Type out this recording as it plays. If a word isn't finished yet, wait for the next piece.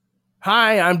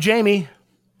Hi, I'm Jamie.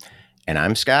 And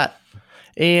I'm Scott.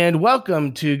 And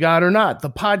welcome to God or Not, the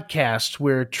podcast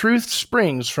where truth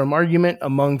springs from argument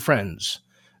among friends.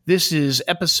 This is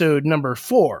episode number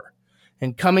 4.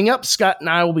 And coming up, Scott and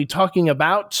I will be talking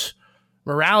about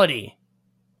morality.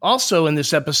 Also in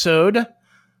this episode,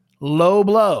 low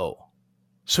blow.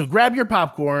 So grab your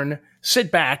popcorn,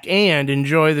 sit back, and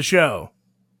enjoy the show.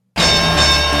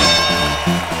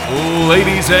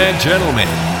 Ladies and gentlemen,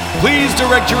 please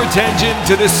direct your attention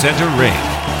to the center ring.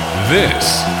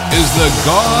 This is the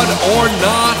God or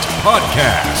Not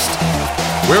podcast.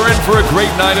 We're in for a great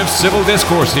night of civil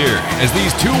discourse here as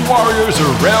these two warriors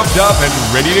are revved up and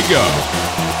ready to go.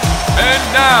 And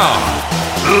now,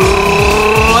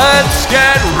 let's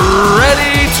get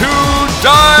ready to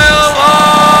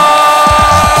dialogue!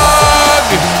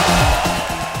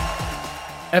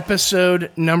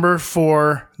 Episode number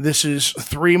 4. This is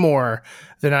 3 more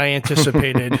than I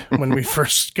anticipated when we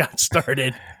first got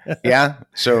started. Yeah,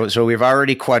 so we've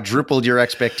already quadrupled your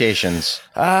expectations.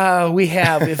 We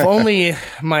have. If only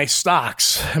my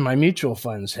stocks and my mutual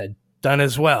funds had done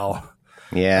as well.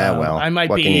 Yeah, well, I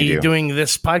might be doing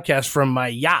this podcast from my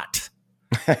yacht.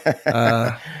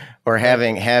 Or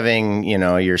having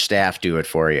your staff do it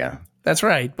for you. That's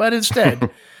right. But instead,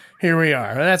 here we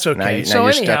are. That's okay. Now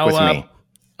you're stuck with me.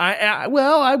 I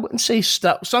wouldn't say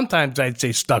stuck. Sometimes I'd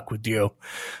say stuck with you.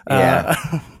 Yeah.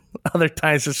 Other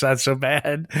times it's not so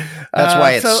bad. That's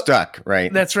why it's stuck,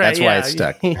 right? That's right. That's why it's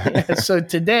stuck. So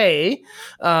today,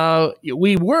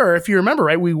 if you remember,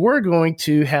 right, we were going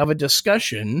to have a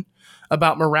discussion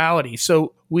about morality.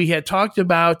 So we had talked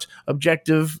about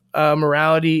objective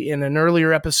morality in an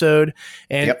earlier episode,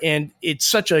 and it's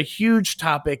such a huge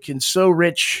topic and so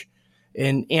rich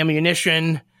in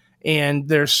ammunition. And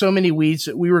there's so many weeds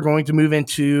that we were going to move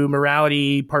into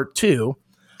morality part 2.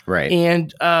 Right.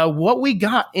 And what we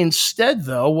got instead,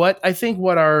 though, what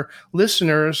our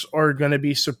listeners are going to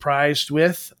be surprised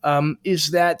with is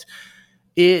that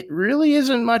it really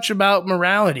isn't much about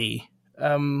morality.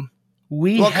 Kind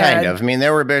of. I mean,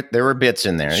 there were bits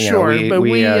in there. Sure, but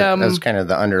that was kind of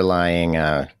the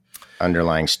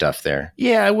underlying stuff there.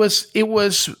 Yeah, it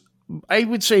was. I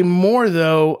would say more,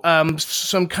 though,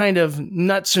 some kind of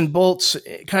nuts and bolts,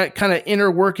 kind of inner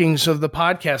workings of the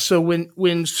podcast. So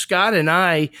when Scott and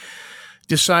I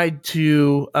decide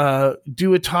to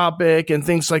do a topic and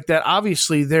things like that,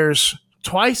 obviously there's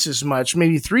twice as much,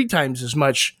 maybe 3 times as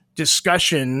much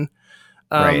discussion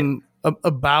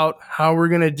about how we're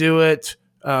going to do it.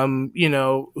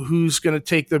 Who's going to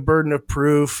take the burden of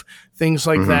proof, things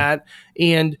like that.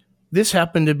 And this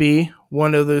happened to be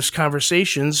one of those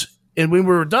conversations. And when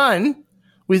we were done,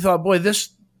 we thought, boy, this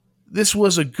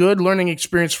was a good learning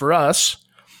experience for us.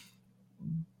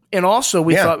 And also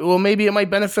we thought, well, maybe it might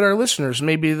benefit our listeners.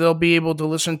 Maybe they'll be able to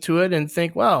listen to it and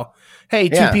think, well, hey,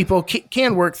 2 people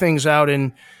can work things out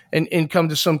and come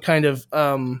to some kind of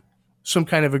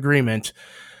agreement.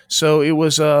 So it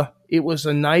was a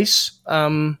nice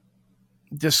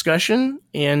discussion,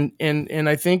 and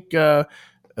I think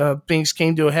things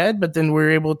came to a head, but then we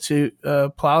were able to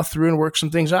plow through and work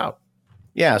some things out.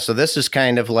 Yeah, so this is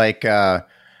kind of like an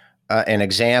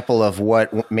example of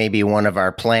what maybe one of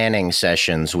our planning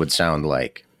sessions would sound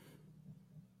like.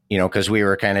 Because we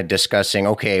were kind of discussing,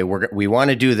 okay, we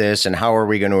want to do this, and how are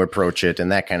we going to approach it, and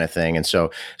that kind of thing. And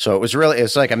so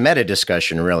it's like a meta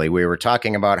discussion, really. We were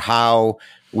talking about how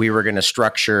we were going to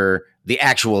structure the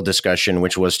actual discussion,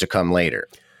 which was to come later.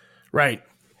 Right.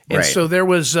 And so there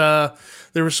was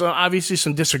obviously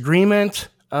some disagreement,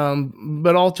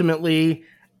 but ultimately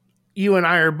you and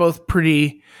I are both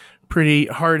pretty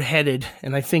hard-headed,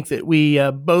 and I think that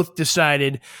we both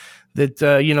decided that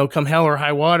come hell or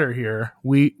high water here,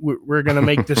 we're going to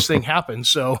make this thing happen.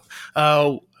 So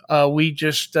we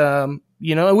just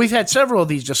we've had several of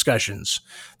these discussions.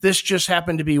 This just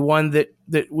happened to be one that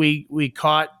we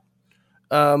caught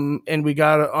and we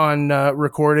got on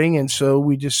recording, and so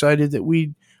we decided that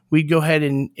we'd go ahead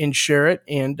and share it,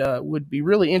 and would be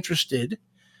really interested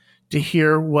to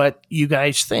hear what you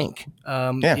guys think.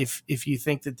 If you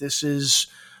think that this is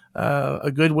a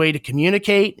good way to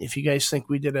communicate, if you guys think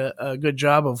we did a good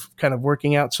job of kind of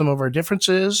working out some of our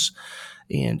differences.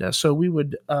 And so we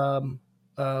would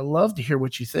love to hear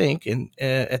what you think. And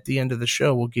at the end of the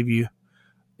show, we'll give you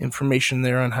information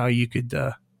there on how you could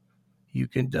get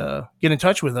in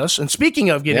touch with us. And speaking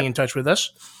of getting in touch with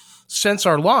us, since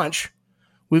our launch,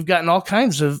 we've gotten all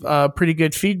kinds of pretty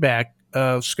good feedback.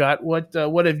 Scott, what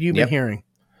have you been hearing?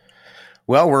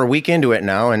 Well, we're a week into it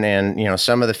now, and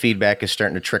some of the feedback is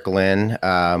starting to trickle in.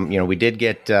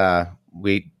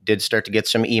 We did start to get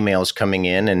some emails coming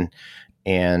in,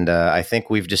 and I think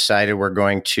we've decided we're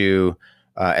going to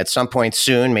at some point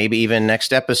soon, maybe even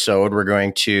next episode, we're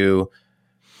going to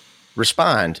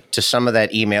respond to some of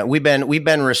that email. We've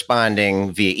been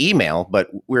responding via email, but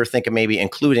we're thinking maybe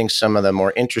including some of the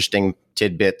more interesting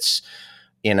tidbits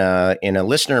in a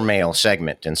listener mail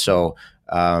segment. And so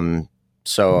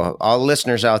all the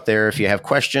listeners out there, if you have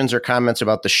questions or comments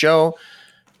about the show,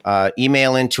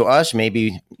 email into us.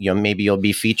 Maybe you'll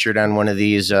be featured on one of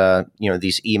these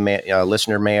these email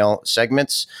listener mail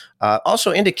segments.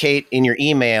 Also indicate in your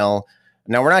email.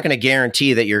 Now, we're not going to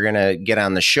guarantee that you're going to get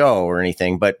on the show or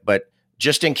anything, but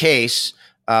just in case,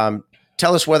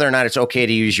 tell us whether or not it's okay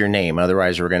to use your name.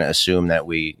 Otherwise, we're going to assume that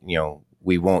we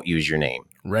won't use your name.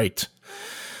 Right.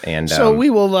 And so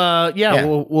we will,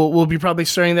 we'll be probably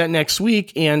starting that next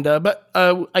week. And but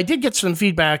I did get some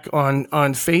feedback on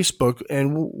Facebook,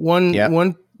 and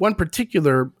one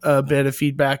particular bit of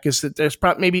feedback is that there's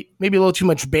maybe a little too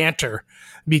much banter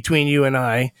between you and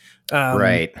I.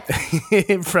 Right.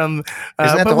 Isn't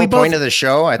that the whole point of the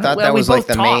show? I thought that was like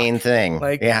the main thing.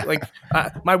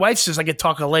 My wife says I could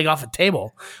talk a leg off a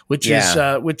table, which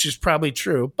is probably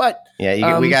true. But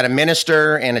we got a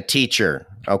minister and a teacher.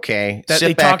 Okay,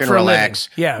 sit back and relax.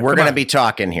 Yeah, we're going to be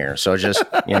talking here. So just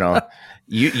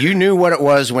you knew what it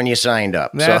was when you signed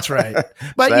up. That's right.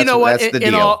 But so you know what?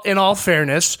 In all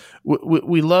fairness,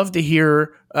 we love to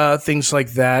hear things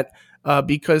like that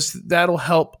because that'll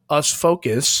help us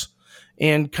focus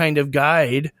and kind of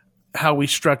guide how we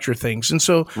structure things. And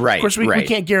so, of course, we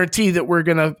can't guarantee that we're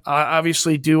going to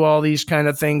obviously do all these kind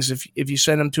of things if you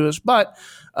send them to us. But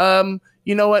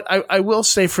you know what? I will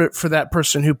say for that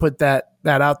person who put that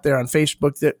out there on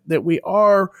Facebook that we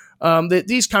are that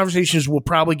these conversations will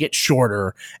probably get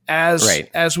shorter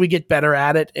as we get better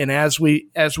at it, and as we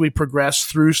progress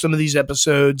through some of these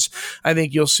episodes. I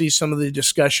think you'll see some of the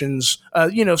discussions,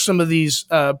 some of these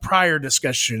prior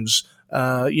discussions.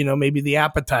 Maybe the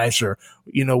appetizer,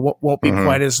 won't be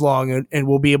quite as long, and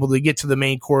we'll be able to get to the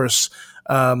main course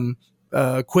more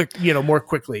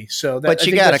quickly. So, but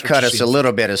you got to cut us a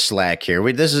little bit of slack here.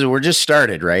 We're just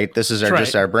started, right? This is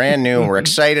just our brand new. We're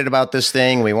excited about this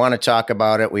thing. We want to talk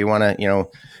about it. We want to,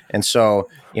 and so,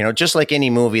 just like any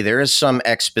movie, there is some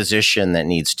exposition that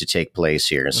needs to take place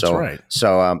here. That's so, right.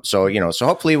 So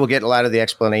hopefully we'll get a lot of the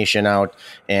explanation out,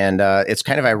 and it's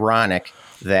kind of ironic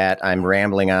that I'm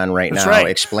rambling on now,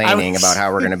 explaining about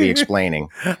how we're going to be explaining.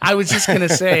 I was just going to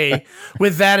say,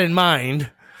 with that in mind,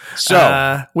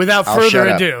 so without further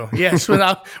ado,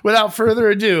 without further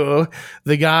ado,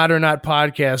 the God or Not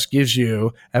podcast gives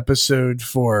you episode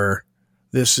 4.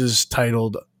 This is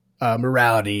titled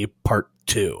Morality Part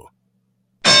 2.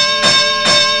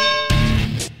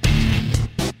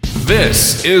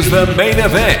 This is the main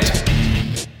event.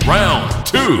 Round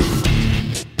 2.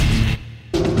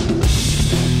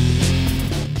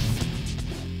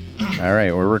 All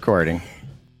right, we're recording.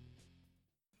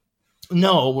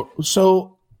 No,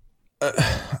 so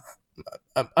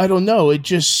I don't know. It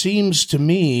just seems to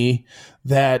me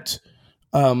that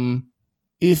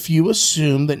if you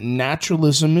assume that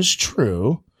naturalism is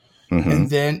true, and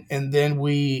then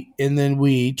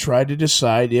we try to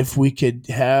decide if we could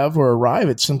have or arrive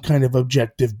at some kind of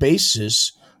objective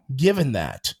basis given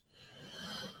that.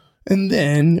 And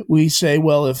then we say,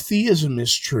 well, if theism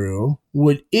is true,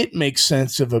 would it make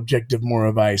sense of objective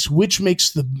moral values? Which makes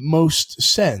the most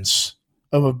sense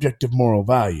of objective moral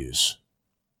values?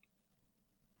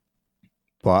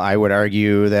 Well, I would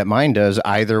argue that mine does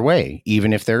either way.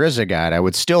 Even if there is a God, I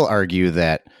would still argue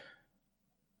that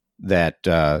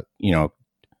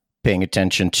paying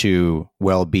attention to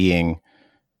well-being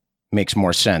makes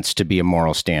more sense to be a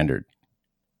moral standard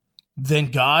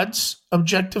than God's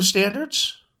objective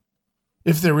standards.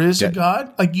 If there is a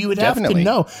God, like you would have to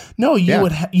know. No, you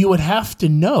would have to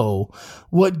know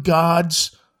what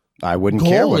God's. I wouldn't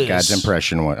care what God's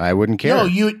impression was. I wouldn't care.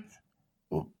 No,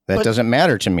 that doesn't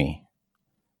matter to me.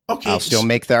 Okay, I'll still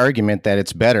make the argument that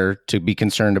it's better to be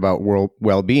concerned about world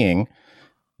well-being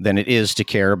than it is to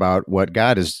care about what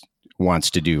God wants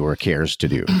to do or cares to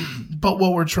do. But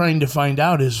what we're trying to find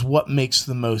out is what makes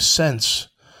the most sense.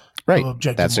 Right. Of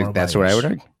objective moral that's values. What I would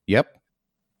argue. Yep.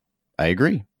 I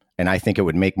agree. And I think it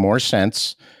would make more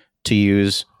sense to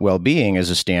use well-being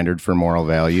as a standard for moral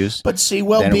values. But see,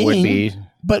 well-being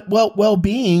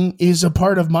is a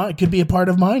part of mine. Could be a part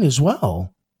of mine as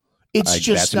well. It's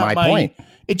just that's my point.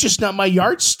 It's just not my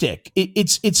yardstick.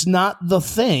 It's not the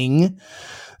thing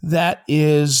that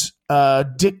is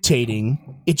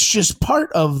dictating. It's just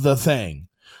part of the thing.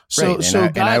 So,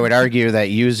 right. And I would argue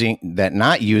that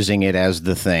not using it as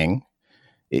the thing,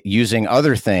 using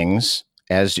other things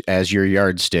as your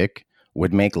yardstick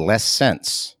would make less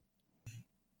sense.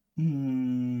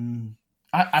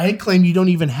 I claim you don't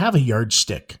even have a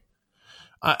yardstick.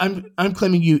 I'm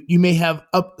claiming you may have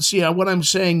up. See, what I'm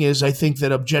saying is I think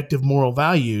that objective moral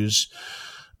values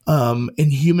in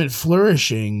human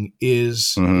flourishing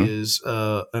is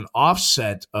an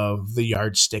offset of the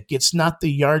yardstick. It's not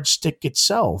the yardstick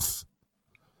itself.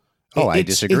 I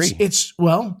disagree.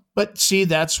 But see,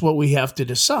 that's what we have to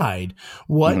decide.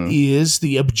 What is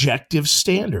the objective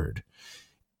standard?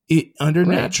 Under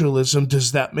naturalism,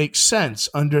 does that make sense?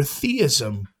 Under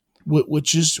theism,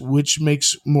 which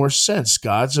makes more sense?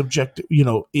 God's objective.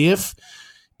 If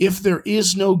there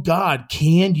is no God,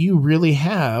 can you really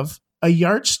have a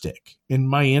yardstick? And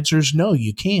my answer is no,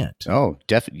 you can't. Oh,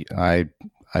 definitely.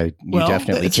 You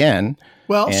definitely can.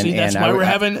 Well, that's why we're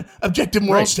having objective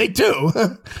moral stake too.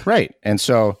 Right. And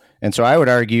so I would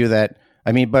argue that,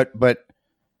 but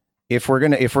if we're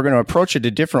going to approach it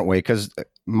a different way, because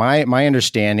my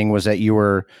understanding was that you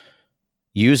were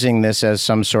using this as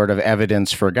some sort of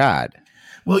evidence for God.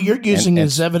 Well, you're using it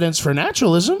as evidence for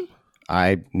naturalism.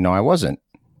 No, I wasn't.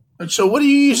 So what are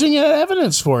you using it as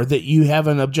evidence for? That you have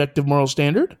an objective moral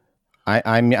standard?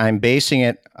 I'm using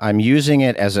it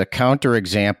as a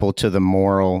counterexample to the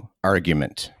moral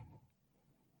argument,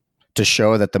 to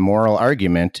show that the moral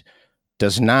argument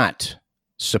does not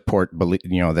support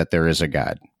that there is a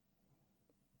God.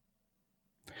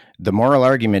 The moral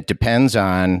argument depends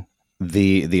on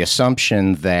the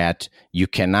assumption that you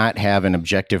cannot have an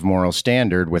objective moral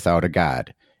standard without a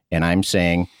God. And I'm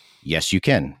saying, yes, you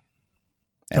can.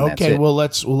 And okay, well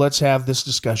let's have this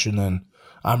discussion then.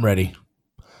 I'm ready.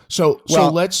 So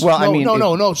let's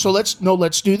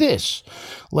do this.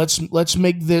 Let's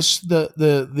make this the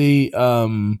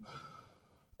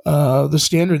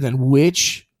standard then.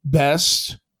 Which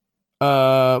best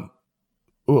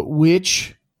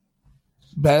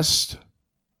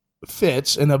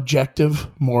fits an objective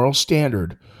moral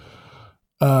standard?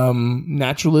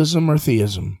 Naturalism or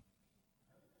theism?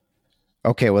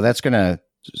 Okay, well that's going to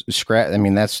scratch.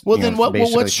 That's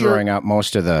basically throwing out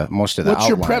most of the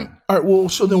outline. All right. Well,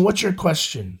 so then what's your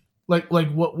question? Like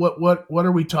what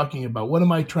are we talking about? What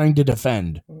am I trying to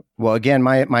defend? Well, again,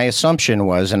 my assumption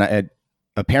was, and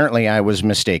apparently I was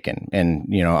mistaken, and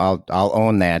I'll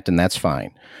own that, and that's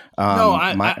fine.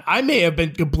 I may have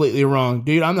been completely wrong,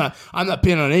 dude. I'm not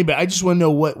pinning on anybody. I just want to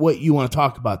know what you want to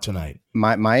talk about tonight.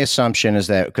 My assumption is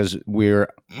that because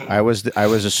I was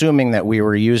assuming that we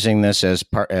were using this as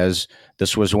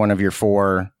this was one of your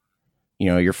four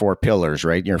pillars,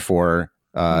 right? Your four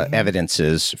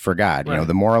evidences for God. Right.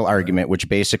 The moral argument, which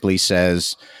basically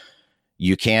says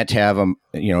you can't have an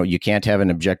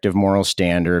objective moral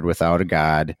standard without a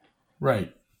God.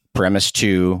 Right. Premise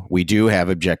 2, we do have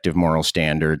objective moral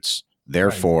standards.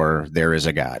 Therefore, there is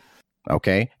a God.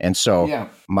 Okay. And so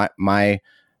my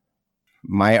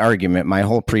argument, my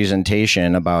whole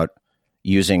presentation about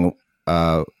using,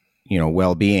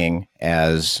 well-being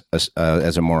as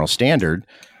a moral standard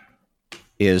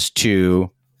is to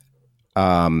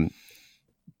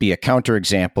be a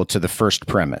counterexample to the first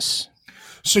premise.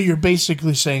 So you're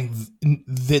basically saying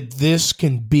that this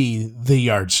can be the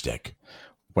yardstick.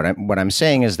 What I'm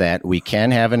saying is that we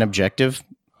can have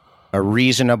a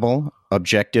reasonable,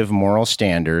 objective moral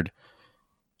standard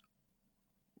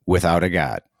without a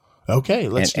God. Okay,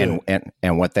 let's do it.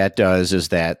 And what that does is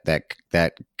that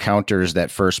counters that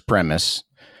first premise.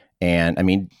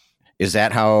 And is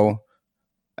that how?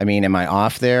 Am I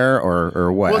off there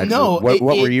or what? Well, no. What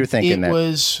were you thinking?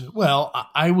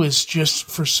 I was just,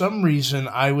 for some reason,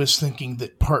 I was thinking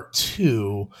that part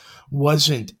 2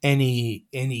 wasn't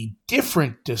any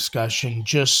different discussion,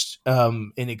 just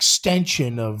an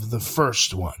extension of the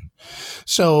first one.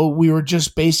 So we were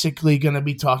just basically going to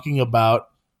be talking about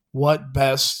what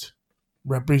best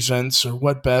represents, or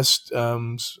what best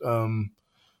I'm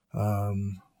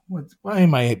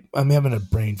having a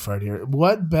brain fart here.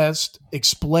 What best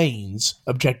explains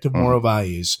objective moral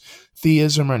values,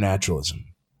 theism or naturalism?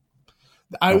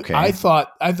 I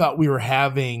thought we were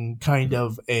having kind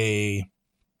of a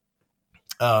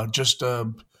just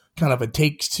a kind of a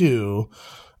take two,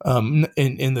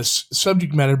 in the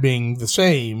subject matter being the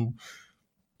same.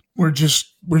 We're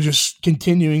just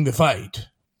continuing the fight.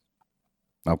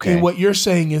 Okay. And what you're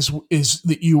saying is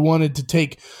that you wanted to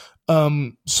take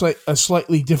a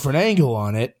slightly different angle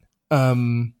on it,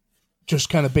 just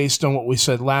kind of based on what we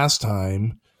said last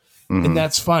time, and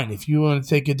that's fine. If you want to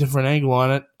take a different angle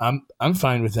on it, I'm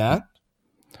fine with that.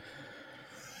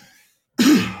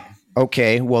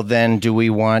 Okay, well then, do we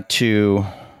want to?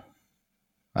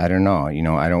 I don't know.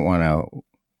 I don't want to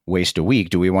waste a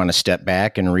week. Do we want to step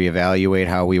back and reevaluate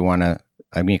how we want to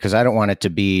I mean, because I don't want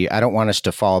us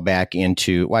to fall back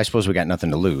into, well, I suppose we got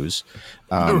nothing to lose.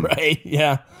 Right.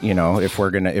 Yeah. If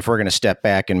we're gonna step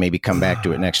back and maybe come back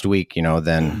to it next week,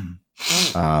 then,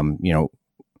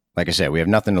 like I said, we have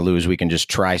nothing to lose. We can just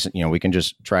try, we can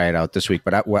just try it out this week.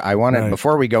 But I want to,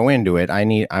 before we go into it,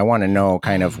 I want to know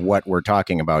kind of what we're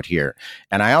talking about here.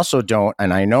 And I also don't,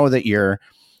 and I know that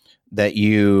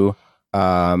you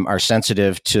are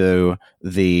sensitive to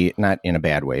the, not in a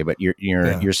bad way, but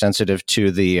you're sensitive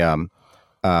to the,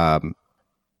 the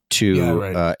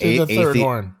third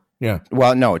horn. Yeah.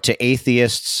 Well, no, to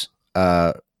atheists,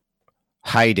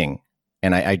 hiding.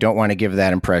 And I don't want to give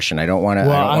that impression. I don't want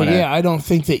to. I don't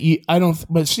think that you. I don't.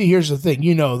 But see, here's the thing.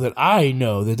 That I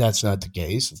know that that's not the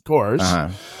case. Of course.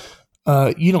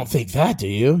 You don't think that, do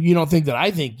you? You don't think that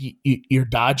I think you're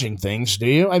dodging things, do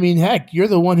you? I mean, heck, you're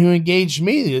the one who engaged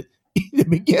me to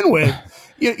begin with.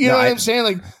 You know what I'm saying?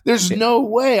 Like, there's no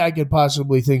way I could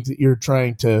possibly think that you're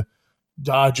trying to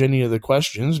dodge any of the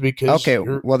questions because. Okay,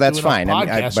 well, that's fine.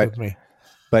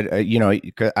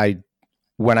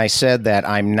 When I said that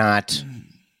I'm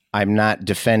not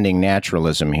defending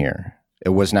naturalism here. It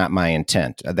was not my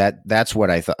intent. That's what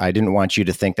I thought. I didn't want you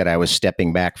to think that I was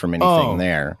stepping back from anything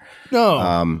there.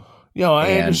 No.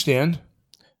 I understand.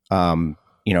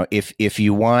 If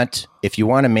you want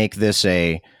to make this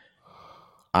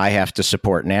I have to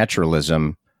support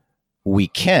naturalism, we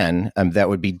can. That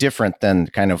would be different than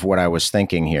kind of what I was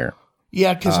thinking here.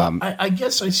 Yeah, because I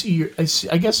guess I see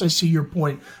your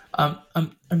point. I'm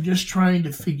just trying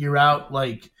to figure out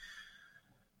like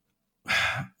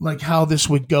how this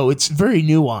would go. It's very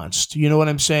nuanced. You know what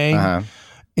I'm saying? Uh-huh.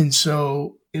 And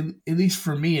so, at least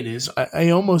for me, it is. I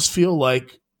almost feel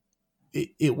like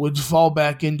it would fall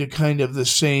back into kind of the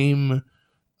same,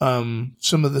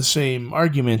 some of the same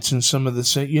arguments and some of the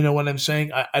same. You know what I'm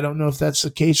saying? I don't know if that's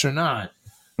the case or not.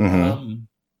 Mm-hmm.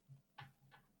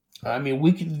 I mean,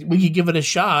 we could give it a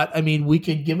shot. I mean, we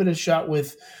could give it a shot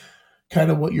with kind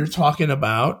of what you're talking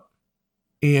about,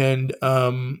 and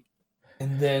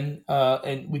then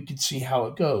we could see how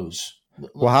it goes.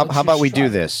 Well, how about we do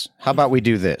this? How about we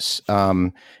do this?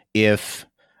 Let's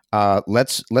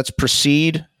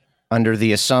proceed under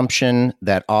the assumption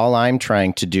that all I'm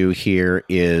trying to do here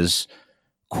is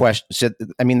question.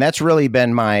 I mean, that's really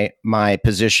been my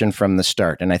position from the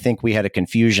start, and I think we had a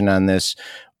confusion on this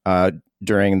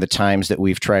during the times that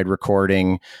we've tried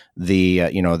recording the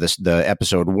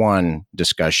episode 1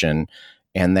 discussion,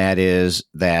 and that is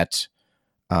that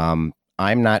I'm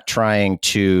not trying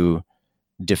to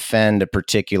defend a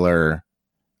particular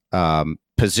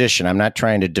position. I'm not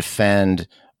trying to defend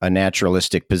a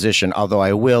naturalistic position, although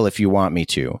I will if you want me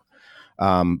to.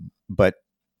 But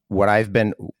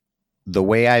the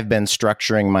way I've been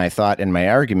structuring my thought and my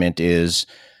argument is,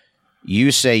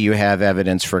 you say you have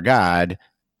evidence for God,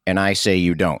 and I say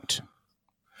you don't.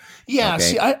 Yeah, okay?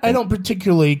 See, I don't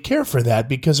particularly care for that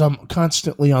because I'm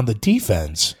constantly on the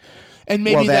defense. And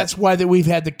maybe that's why we've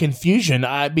had the confusion,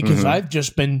 because mm-hmm. I've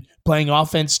just been playing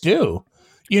offense too.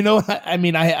 You know, I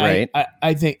mean, I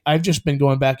think I've just been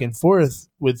going back and forth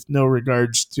with no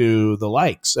regards to the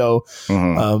like. So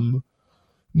mm-hmm.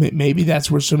 Maybe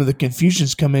that's where some of the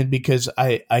confusions come in, because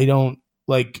I don't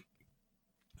like...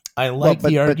 I like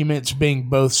the arguments being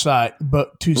both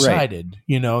two-sided. Right.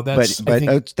 You know, that's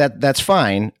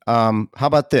fine. How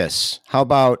about this? How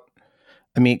about,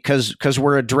 I mean, because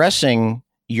we're addressing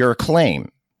your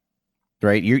claim,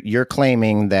 right? You're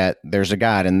claiming that there's a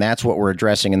God, and that's what we're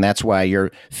addressing, and that's why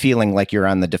you're feeling like you're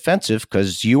on the defensive,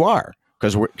 because you are,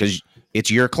 because it's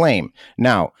your claim.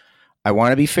 Now, I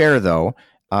want to be fair though,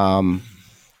 and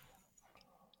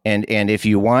if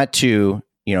you want to,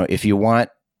 if you want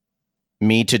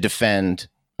me to defend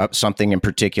something in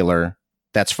particular,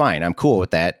 that's fine. I'm cool with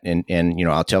that. And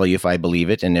I'll tell you if I believe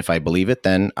it. And if I believe it,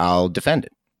 then I'll defend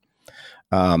it.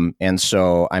 And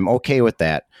so I'm okay with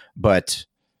that. But,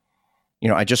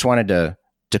 I just wanted to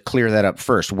clear that up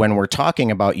first. When we're talking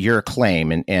about your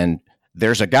claim and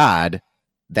there's a God,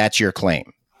 that's your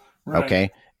claim. Right.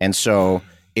 Okay. And so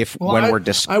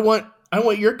I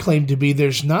want your claim to be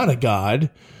there's not a God,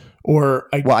 or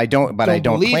I don't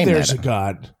claim there's a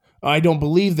God. I don't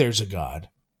believe there's a God.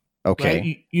 Okay.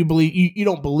 Right? You believe you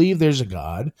don't believe there's a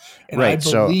God, and right,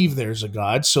 I believe there's a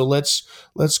God. So let's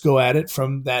go at it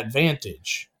from that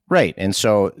vantage. Right. And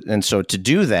so to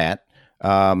do that,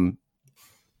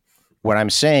 what I'm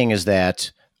saying is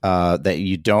that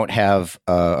you don't have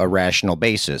a rational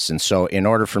basis. And so in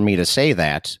order for me to say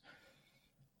that,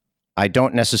 I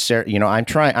don't necessarily, I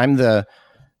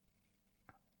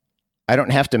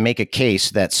don't have to make a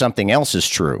case that something else is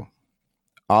true.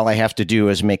 All I have to do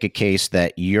is make a case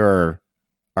that your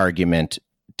argument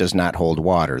does not hold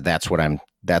water. That's what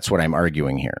I'm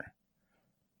arguing here.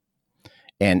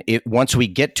 And once we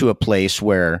get to a place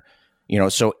where,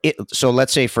 so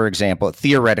let's say, for example,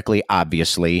 theoretically,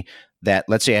 obviously, that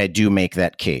let's say I do make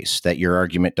that case that your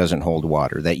argument doesn't hold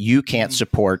water, that you can't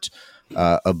support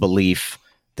a belief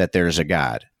that there's a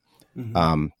God.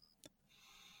 Mm-hmm.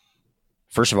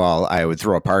 First of all, I would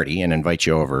throw a party and invite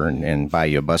you over and buy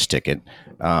you a bus ticket.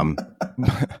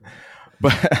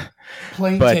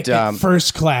 Plane ticket,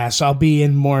 first class. I'll be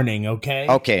in morning. Okay.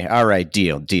 Okay. All right.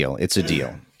 Deal. It's a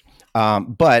deal.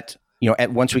 But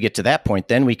once we get to that point,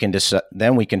 then we can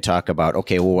talk about,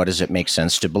 okay, well, what does it make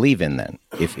sense to believe in then?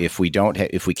 If we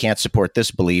can't support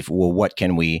this belief, well, what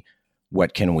can we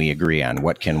agree on?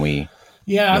 What can we?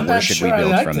 Yeah, I'm not sure I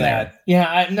like that. Yeah,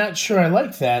 I'm not sure I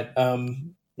like that.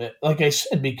 Like I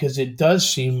said, because it does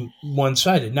seem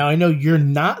one-sided. Now I know you're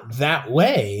not that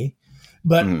way,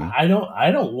 but I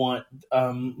don't want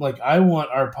I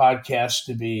want our podcast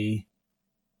to be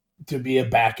a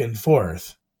back and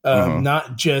forth.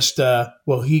 Not just,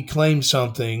 well, he claims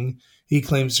something. He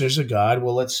claims there's a God.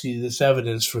 Well, let's see this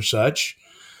evidence for such.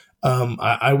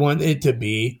 I want it to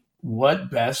be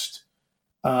what best,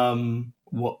 gosh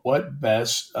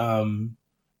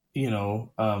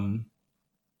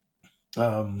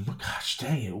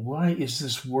dang it. Why is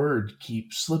this word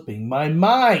keep slipping my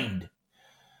mind?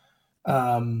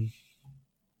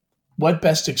 What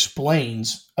best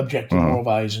explains objective moral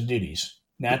values and duties?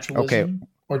 Naturalism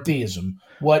or theism?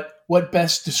 What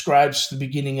best describes the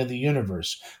beginning of the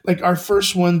universe? Like our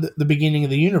first one, the beginning of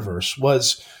the universe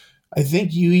was, I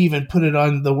think you even put it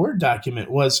on the Word document,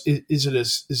 is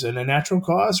it a natural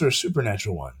cause or a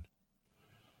supernatural one?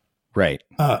 Right.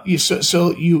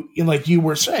 So you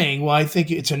were saying, well, I think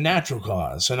it's a natural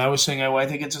cause, and I was saying, I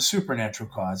think it's a supernatural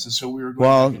cause, and so we were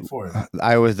going back and forth. If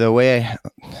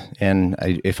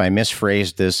I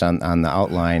misphrased this on the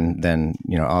outline, then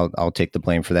I'll take the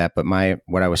blame for that. But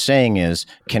what I was saying is,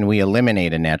 can we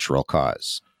eliminate a natural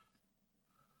cause?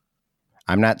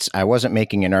 I wasn't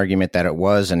making an argument that it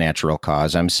was a natural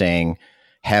cause. I'm saying,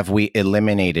 have we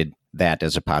eliminated that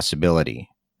as a possibility?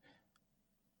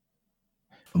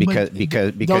 Because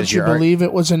don't you believe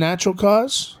it was a natural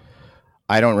cause?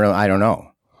 I don't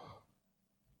know.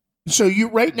 So you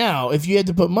right now, if you had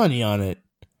to put money on it,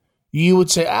 you would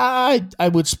say I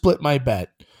would split my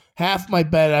bet. Half my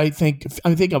bet, I'm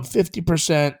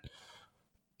 50%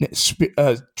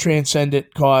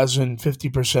 transcendent cause and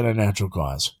 50% a natural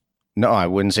cause. No, I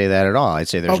wouldn't say that at all. I'd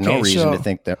say there's no reason to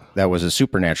think that was a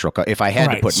supernatural cause. If I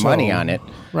had to put money on it,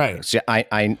 right? See,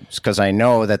 because I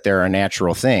know that there are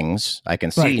natural things. I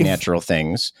can see natural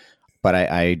things, but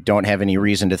I don't have any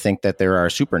reason to think that there are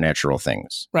supernatural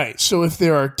things. Right. So if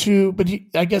there are two, but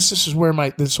I guess this is where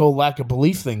this whole lack of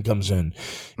belief thing comes in.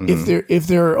 Mm-hmm. If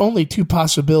there are only two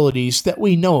possibilities that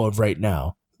we know of right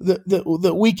now,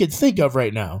 that we could think of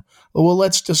right now, well,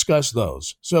 let's discuss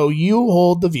those. So you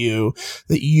hold the view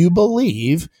that you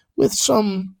believe with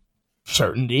some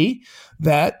certainty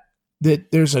that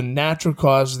there's a natural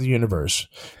cause of the universe,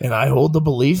 and I hold the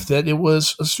belief that it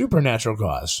was a supernatural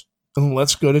cause. And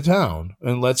let's go to town,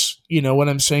 and let's, what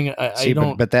I'm saying. I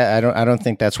don't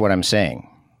think that's what I'm saying.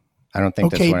 I don't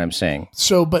think that's what I'm saying.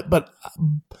 So, but.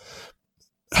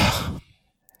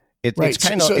 It's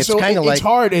kind of like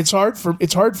it's hard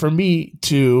for me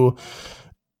to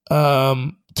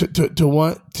want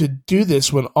to do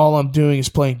this when all I'm doing is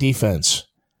playing defense.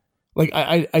 Like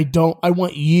I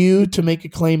want you to make a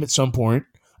claim at some point.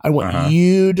 I want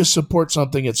you to support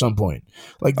something at some point.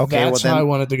 Like that's how I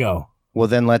want it to go. Well,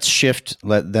 then let's shift.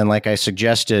 Then, like I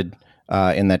suggested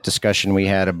in that discussion we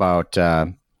had about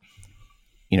the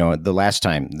last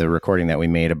time, the recording that we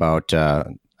made about.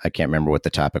 I can't remember what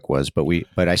the topic was, but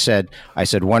I said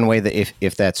one way that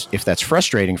if that's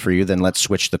frustrating for you, then let's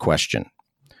switch the question.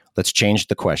 Let's change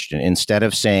the question. Instead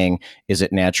of saying, is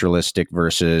it naturalistic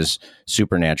versus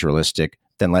supernaturalistic?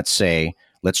 Then let's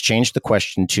change the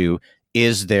question to,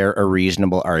 is there a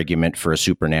reasonable argument for a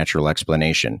supernatural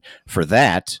explanation? For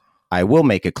that, I will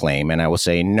make a claim and I will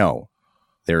say, no,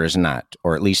 there is not,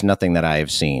 or at least nothing that I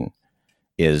have seen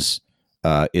is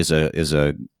a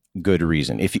good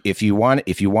reason. If you want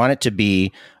it to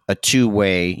be a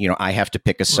two-way, I have to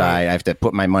pick a side, I have to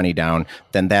put my money down,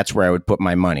 then that's where I would put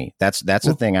my money. That's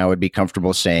the thing I would be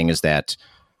comfortable saying is that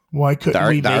why couldn't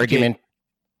we make argument it,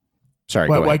 sorry,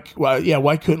 go ahead.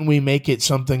 Why couldn't we make it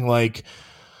something like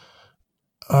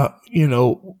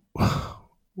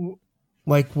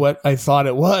like what I thought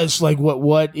it was, like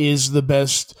what is the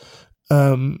best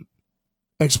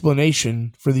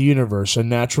explanation for the universe, a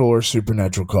natural or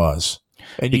supernatural cause?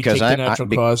 And you take the natural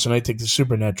cause, and I take the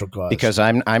supernatural cause. Because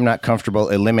I'm not comfortable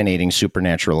eliminating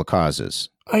supernatural causes.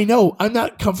 I know I'm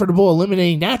not comfortable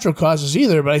eliminating natural causes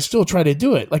either, but I still try to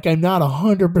do it. Like, I'm not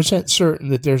 100% certain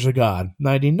that there's a God.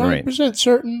 99%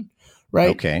 certain, right?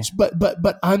 Okay.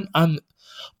 But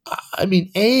I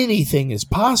mean, anything is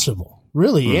possible.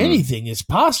 Really, anything is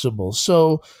possible.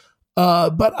 So,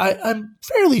 but I'm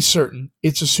fairly certain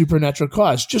it's a supernatural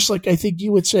cause. Just like I think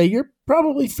you would say you're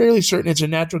probably fairly certain it's a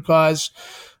natural cause.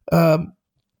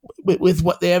 With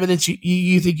what the evidence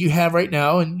you think you have right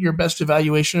now and your best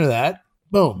evaluation of that.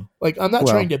 Boom. Like, I'm not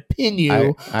trying to pin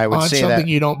you I would on say something that,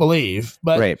 you don't believe.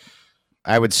 But right.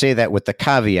 I would say that with the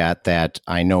caveat that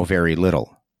I know very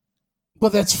little. Well,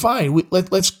 that's fine.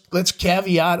 Let's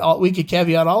caveat all. We could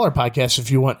caveat all our podcasts if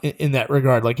you want in that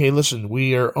regard. Like, hey, listen,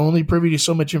 we are only privy to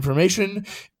so much information.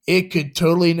 It could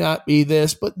totally not be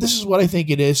this, but this is what I think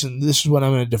it is, and this is what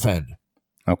I'm going to defend.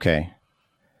 Okay.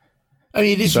 I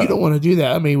mean, if you don't want to do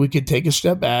that, I mean, we could take a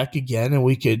step back again, and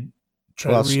we could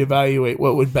try to reevaluate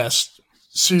what would best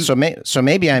suit. So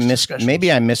maybe I'm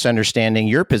misunderstanding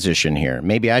your position here.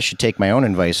 Maybe I should take my own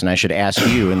advice and I should ask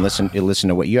you and listen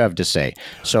to what you have to say.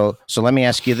 So let me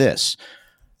ask you this: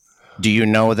 do you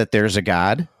know that there's a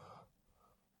God?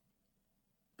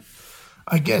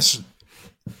 I guess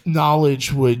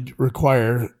knowledge would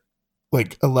require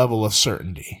like a level of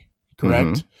certainty, correct?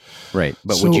 Mm-hmm. Right.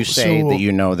 But would you say that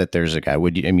you know that there's a God?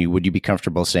 Would you be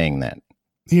comfortable saying that?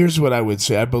 Here's what I would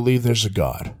say. I believe there's a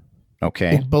God.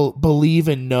 Okay. And believe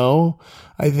and know,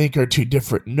 I think, are two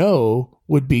different. Know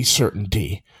would be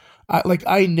certainty.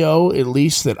 I know at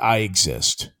least that I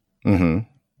exist. Mm-hmm.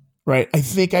 Right. I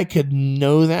think I could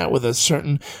know that with a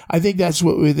certain. I think that's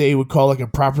what they would call like a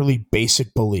properly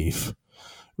basic belief.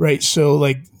 Right. So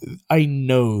like I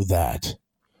know that.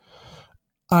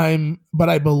 But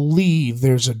I believe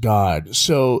there's a God.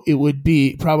 So it would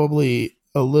be probably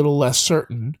a little less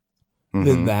certain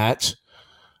than that.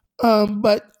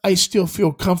 But I still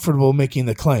feel comfortable making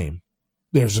the claim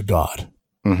there's a God.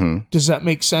 Mm-hmm. Does that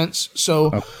make sense?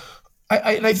 So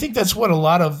I think that's what a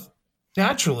lot of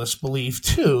naturalists believe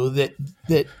too,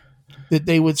 that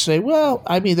they would say, well,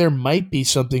 I mean, there might be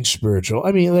something spiritual.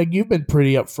 I mean, like, you've been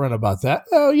pretty upfront about that.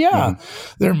 Oh yeah,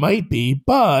 there might be,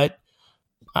 but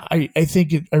I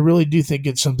really do think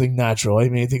it's something natural. I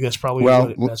mean, I think that's probably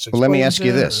what it best explains. Let me ask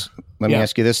you this. Let me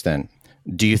ask you this then.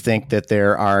 Do you think that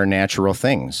there are natural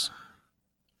things?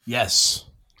 Yes.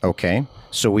 Okay.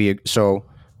 So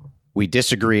we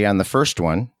disagree on the first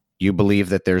one. You believe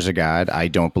that there's a God. I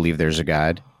don't believe there's a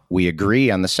God. We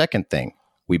agree on the second thing.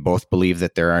 We both believe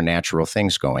that there are natural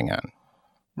things going on.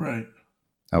 Right.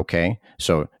 Okay.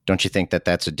 So don't you think that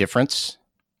that's a difference?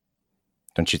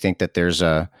 Don't you think that there's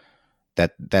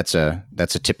that's a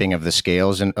tipping of the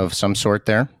scales of some sort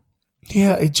there?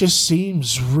 Yeah, it just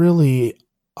seems really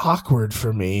awkward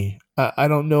for me. I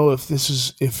don't know if this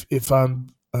is if I'm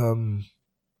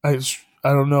I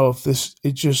don't know if this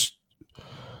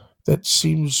that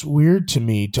seems weird to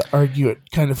me to argue it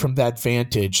kind of from that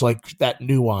vantage, like that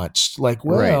nuanced, like,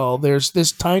 well, there's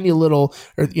this tiny little,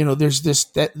 or, there's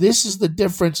that this is the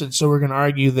difference. And so we're going to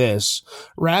argue this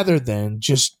rather than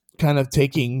just kind of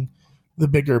taking the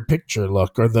bigger picture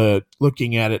look, or the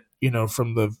looking at it,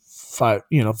 from the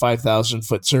 5,000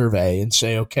 foot survey and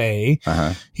say, okay,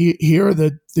 here are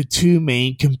the two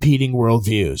main competing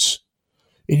worldviews.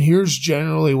 And here's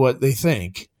generally what they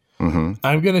think. Mm-hmm.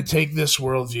 I'm going to take this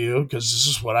worldview because this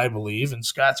is what I believe, and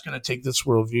Scott's going to take this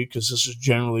worldview because this is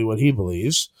generally what he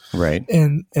believes. Right.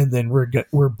 And then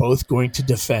we're both going to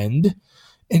defend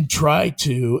and try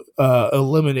to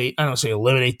eliminate. I don't say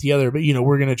eliminate the other, but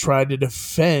we're going to try to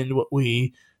defend what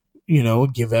we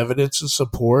give evidence and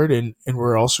support, and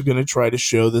we're also going to try to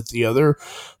show that the other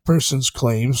person's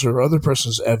claims or other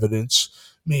person's evidence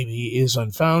maybe is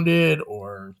unfounded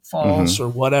or false or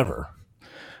whatever.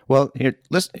 Well, here,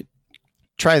 let's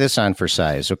try this on for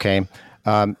size, okay?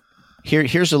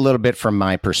 Here's a little bit from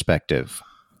my perspective,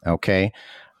 okay?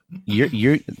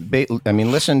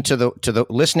 Listening to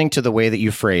the way that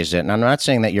you phrase it, and I'm not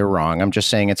saying that you're wrong. I'm just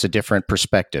saying it's a different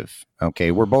perspective,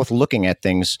 okay? We're both looking at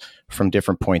things from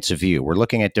different points of view. We're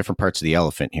looking at different parts of the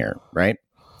elephant here, right?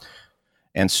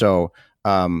 And so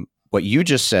what you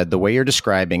just said, the way you're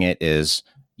describing it is,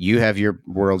 you have your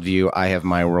worldview, I have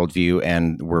my worldview,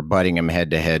 and we're butting them head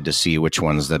to head to see which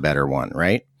one's the better one,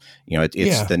 right?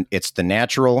 It's the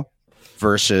natural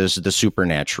versus the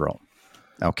supernatural.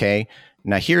 Okay.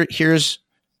 Now here's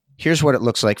what it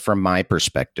looks like from my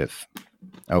perspective.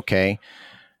 Okay.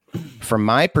 From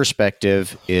my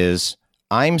perspective is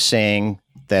I'm saying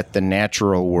that the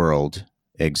natural world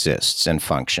exists and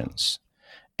functions,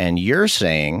 and you're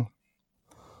saying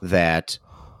that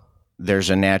there's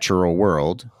a natural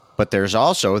world, but there's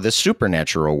also the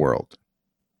supernatural world.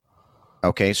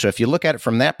 Okay, so if you look at it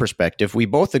from that perspective, we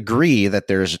both agree that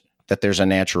there's a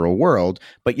natural world,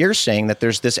 but you're saying that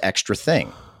there's this extra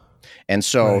thing. And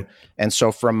so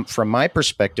from my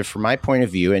perspective, from my point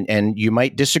of view, and you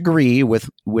might disagree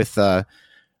with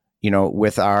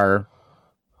our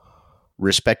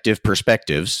respective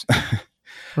perspectives.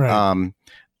 Right.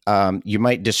 You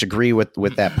might disagree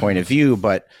with that point of view,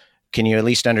 but can you at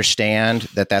least understand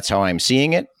that that's how I'm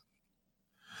seeing it?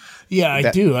 Yeah,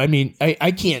 I do. I mean,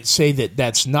 I can't say that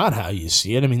that's not how you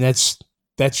see it. I mean, that's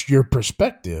your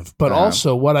perspective. But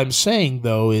also what I'm saying,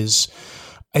 though, is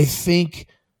I think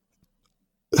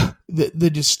the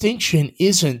distinction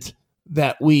isn't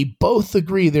that we both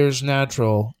agree there's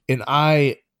natural and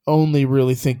I only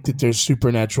really think that there's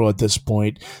supernatural at this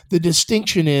point. The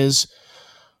distinction is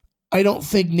I don't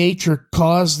think nature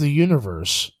caused the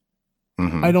universe.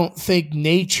 Mm-hmm. I don't think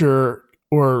nature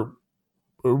or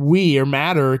we or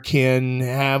matter can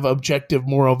have objective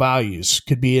moral values,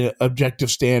 could be an objective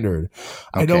standard.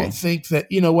 Okay. I don't think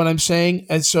that, you know what I'm saying?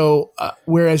 And so,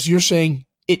 whereas you're saying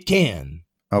it can.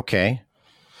 Okay.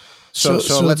 So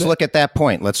let's look at that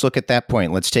point. Let's look at that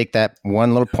point. Let's take that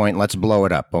one little point. Let's blow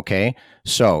it up. Okay.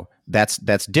 So that's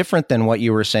different than what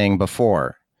you were saying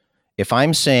before. If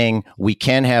I'm saying we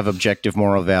can have objective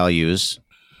moral values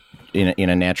in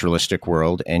a naturalistic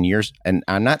world, and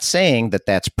I'm not saying that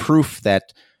that's proof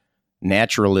that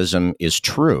naturalism is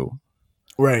true.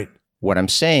 Right. What I'm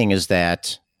saying is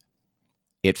that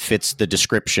it fits the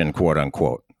description, quote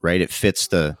unquote, right? It fits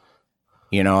the,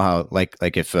 you know, how like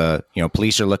if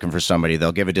police are looking for somebody,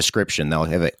 they'll give a description.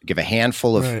 They'll give a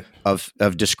handful of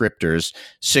descriptors.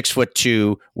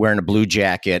 6'2", wearing a blue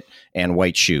jacket and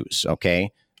white shoes.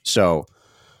 Okay, so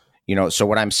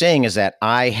what I'm saying is that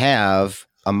I have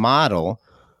a model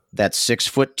that's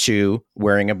 6'2",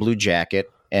 wearing a blue jacket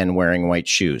and wearing white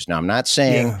shoes. Now I'm not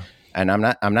saying, and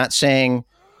I'm not saying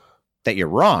that you're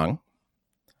wrong.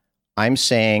 I'm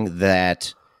saying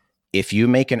that if you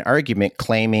make an argument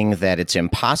claiming that it's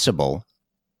impossible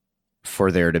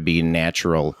for there to be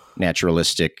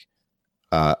naturalistic,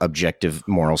 objective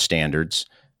moral standards,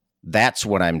 that's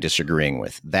what I'm disagreeing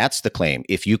with. That's the claim.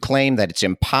 If you claim that it's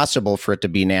impossible for it to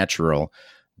be natural,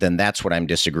 then that's what I'm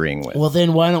disagreeing with. Well,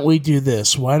 then why don't we do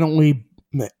this? Why don't we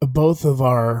both of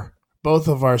our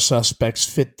suspects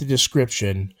fit the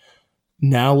description?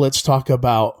 Now let's talk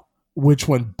about which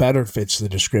one better fits the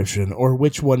description, or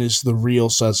which one is the real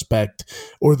suspect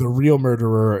or the real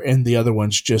murderer and the other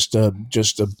one's just a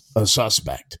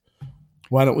suspect.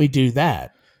 Why don't we do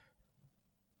that?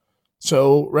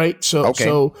 So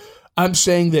I'm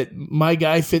saying that my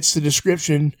guy fits the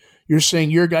description. You're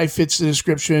saying your guy fits the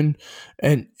description,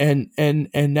 and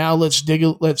now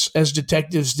let's as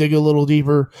detectives dig a little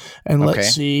deeper and let's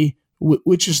see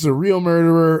which is the real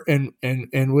murderer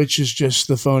and which is just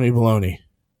the phony baloney.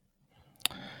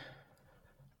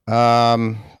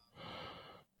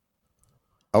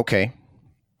 Okay.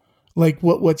 Like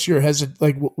what's your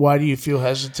why do you feel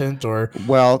hesitant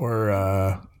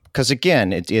because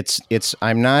again, it's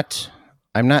I'm not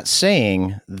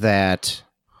saying that.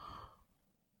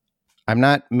 I'm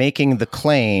not making the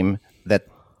claim that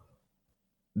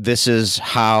this is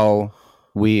how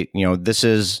we, this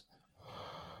is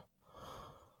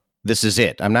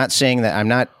it. I'm not saying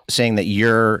that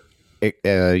your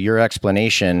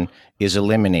explanation is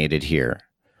eliminated here.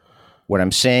 What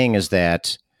I'm saying is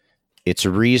that it's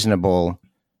reasonable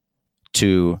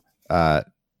to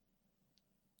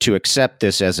accept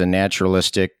this as a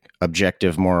naturalistic,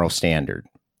 objective moral standard.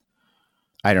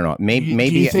 I don't know. Maybe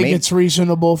do you think it's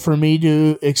reasonable for me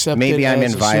to accept? Maybe I'm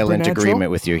in supernatural? violent agreement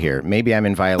with you here.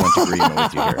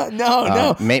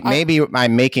 No. Maybe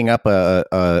I'm making up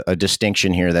a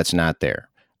distinction here that's not there.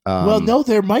 Well, no,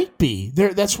 there might be.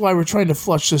 That's why we're trying to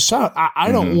flush this out.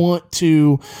 I don't want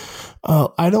to.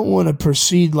 I don't want to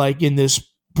proceed like in this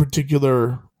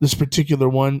particular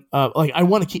one. I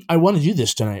want to do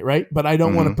this tonight, right? But I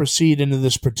don't want to proceed into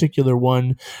this particular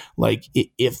one. Like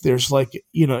if there's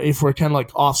if we're kind of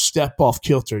like off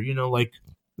kilter, like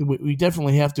we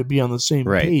definitely have to be on the same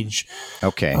page.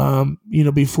 Okay.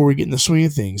 Before we get in the swing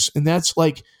of things. And that's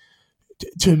like,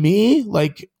 to me,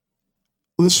 like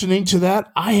listening to that,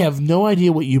 I have no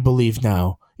idea what you believe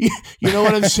now. You know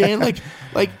what I'm saying? Like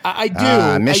I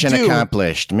do. Mission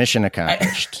accomplished.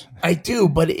 I do,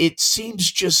 but it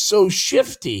seems just so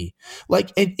shifty.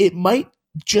 Like, and it might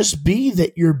just be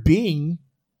that you're being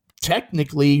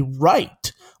technically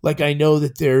right. Like, I know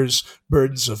that there's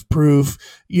burdens of proof,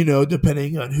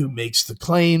 depending on who makes the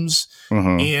claims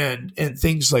and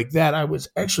things like that. I was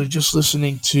actually just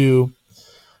listening to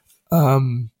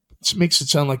It makes it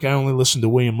sound like I only listen to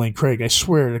William Lane Craig. I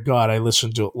swear to God, I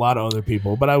listen to a lot of other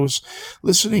people. But I was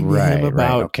listening to him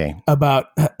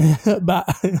about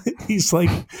he's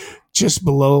like just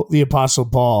below the Apostle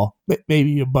Paul,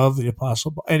 maybe above the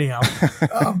Apostle Paul. Anyhow,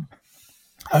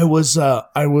 I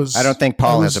don't think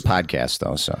Paul has a podcast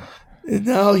though. So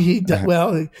no, he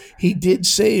did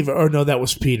save. Or no, that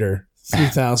was Peter.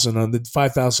 3,000 on the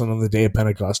 5,000 on the day of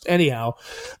Pentecost. Anyhow,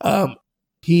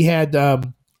 he had.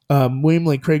 William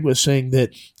Lane Craig was saying that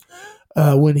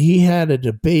when he had a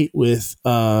debate with,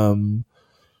 I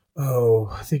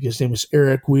think his name was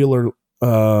Eric Wheeler,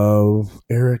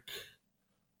 Eric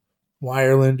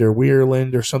Wireland or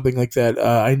Weirland or something like that.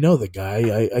 I know the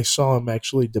guy. I saw him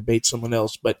actually debate someone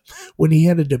else. But when he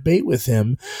had a debate with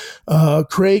him,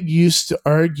 Craig used to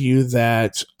argue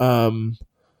that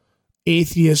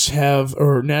atheists have,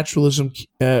 or naturalism,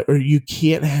 or you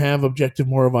can't have objective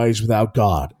moral values without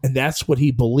God. And that's what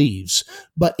he believes.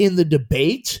 But in the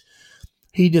debate,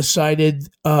 he decided,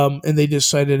 and they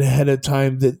decided ahead of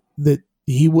time that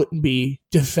he wouldn't be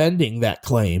defending that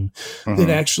claim,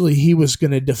 that actually he was going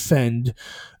to defend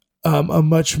a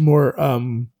much more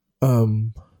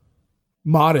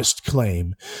modest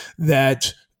claim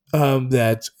that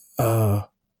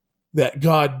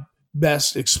God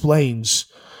best explains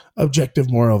objective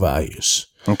moral values.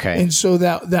 Okay. And so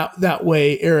that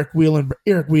way, Eric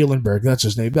Wielenberg, that's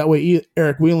his name. That way,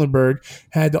 Eric Wielenberg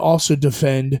had to also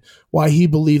defend why he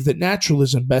believed that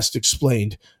naturalism best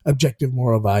explained objective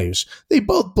moral values. They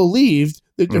both believed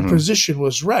that their position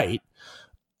was right,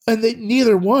 and that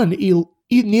neither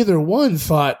one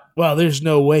thought, well, there's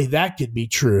no way that could be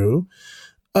true.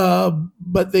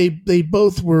 But they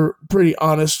both were pretty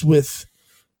honest with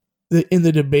in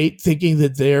the debate, thinking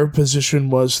that their position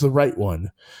was the right one.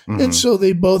 And so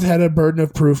they both had a burden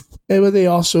of proof, but they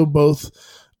also both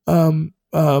went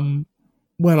on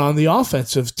the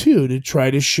offensive too, to try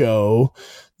to show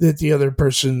that the other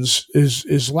person's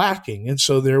is lacking. And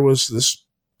so there was this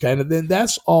kind of, then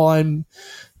that's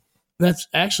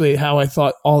actually how I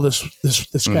thought all this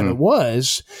kind of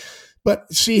was.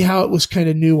 But see how it was kind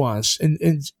of nuanced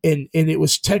and it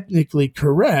was technically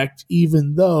correct,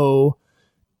 even though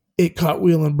it caught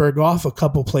Wielenberg off a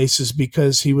couple places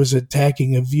because he was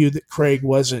attacking a view that Craig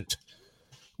wasn't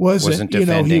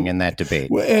defending in that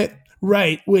debate.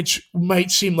 Right, which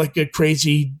might seem like a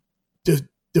crazy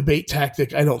debate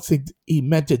tactic. I don't think he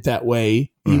meant it that way.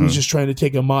 He was just trying to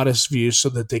take a modest view so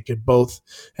that they could both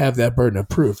have that burden of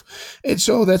proof. And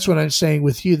so that's what I'm saying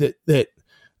with you, that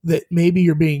maybe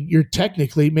you're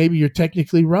technically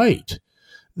right.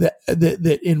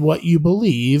 That in what you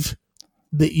believe,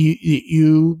 that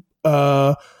you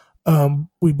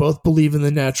we both believe in the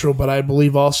natural, but I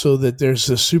believe also that there's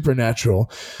the supernatural.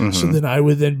 So then I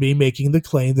would then be making the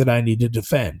claim that I need to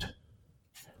defend.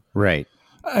 Right.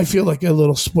 I feel like a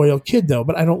little spoiled kid though,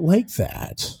 but I don't like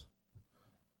that.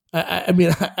 I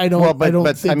mean, I don't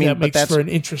think that makes for an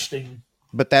interesting.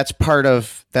 But that's part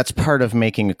of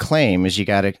making a claim, is you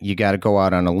gotta go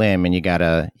out on a limb, and you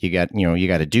gotta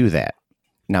do that.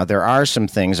 Now, there are some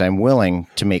things I'm willing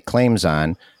to make claims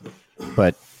on,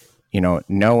 but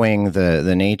knowing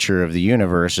the nature of the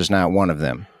universe is not one of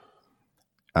them.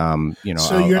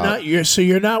 So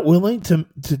you're not willing to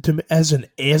as an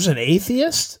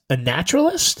atheist, a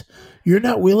naturalist, you're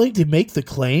not willing to make the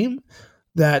claim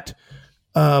that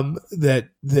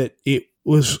that it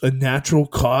was a natural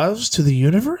cause to the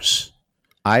universe?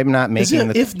 I'm not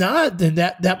making if not, then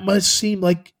that must seem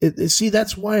like, see,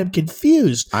 that's why I'm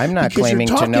confused. I'm not claiming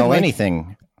to know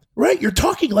anything. Right. You're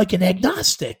talking like an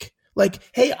agnostic. Like,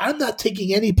 hey, I'm not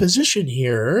taking any position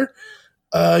here.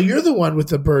 You're the one with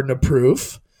the burden of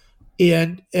proof.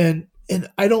 And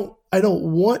I don't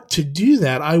want to do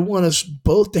that. I want us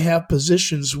both to have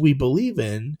positions we believe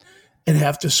in and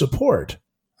have to support.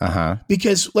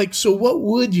 Because so what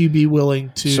would you be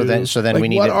willing to, so then we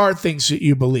need, what are things that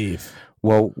you believe?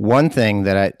 Well, one thing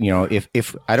that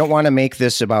if I don't want to make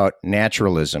this about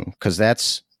naturalism,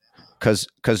 because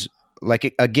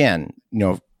again,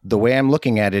 the way I'm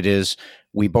looking at it is,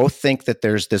 we both think that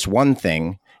there's this one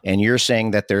thing, and you're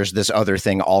saying that there's this other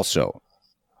thing also.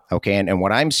 Okay. And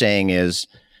what I'm saying is,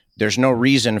 there's no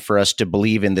reason for us to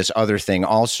believe in this other thing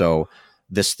also.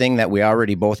 This thing that we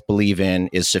already both believe in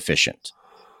is sufficient.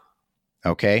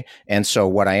 Okay. And so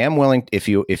what I am willing, if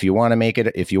you want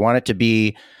it to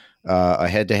be a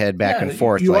head-to-head back and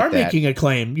forth, you are making a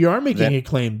claim. You are making a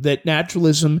claim that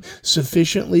naturalism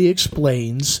sufficiently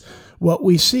explains what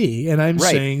we see, and I'm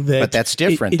saying that. But that's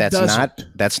different.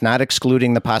 That's not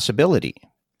excluding the possibility.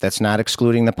 That's not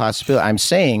excluding the possibility. I'm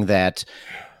saying that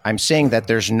I'm saying that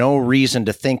there's no reason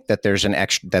to think that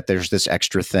there's this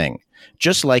extra thing.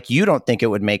 Just like you don't think it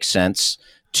would make sense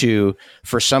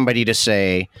for somebody to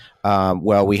say,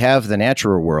 well, we have the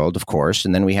natural world, of course,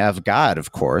 and then we have God,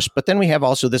 of course, but then we have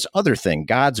also this other thing,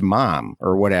 God's mom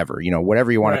or whatever, whatever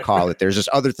you want to call it. There's this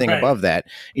other thing above that.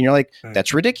 And you're like,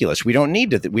 that's ridiculous. We don't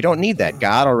need we don't need that.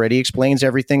 God already explains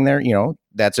everything there.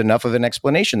 That's enough of an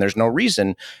explanation. There's no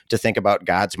reason to think about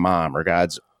God's mom or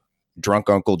God's drunk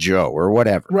Uncle Joe or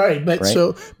whatever. Right. But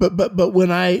so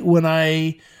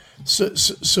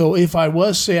if I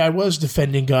was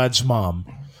defending God's mom,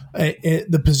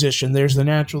 the position, there's the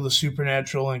natural, the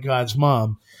supernatural, and God's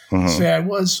mom. Mm-hmm. Say I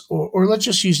was, or let's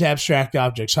just use abstract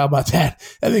objects. How about that?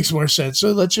 That makes more sense.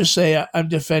 So let's just say I'm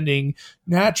defending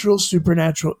natural,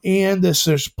 supernatural, and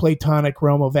there's Platonic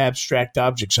realm of abstract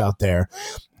objects out there.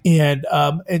 And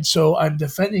so I'm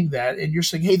defending that, and you're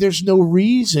saying, hey, there's no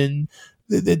reason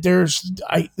that there's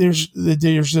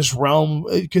this realm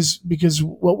because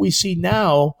what we see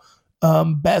now,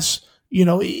 best,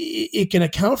 it can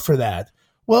account for that.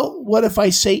 Well, what if I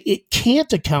say it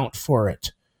can't account for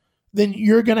it? Then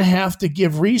you're going to have to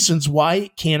give reasons why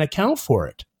it can't account for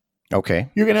it. Okay.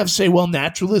 You're going to have to say, well,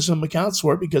 naturalism accounts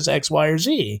for it because X, Y, or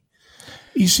Z.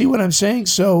 You see what I'm saying?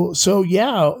 So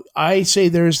yeah, I say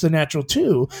there's the natural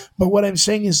too, but what I'm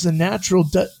saying is the natural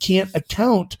can't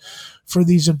account for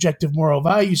these objective moral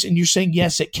values, and you're saying,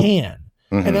 yes, it can.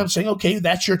 Mm-hmm. And I'm saying, okay,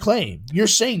 that's your claim. You're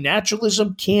saying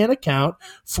naturalism can account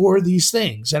for these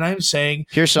things, and I'm saying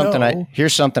here's something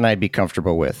I'd be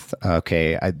comfortable with.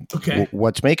 Okay,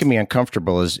 what's making me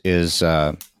uncomfortable is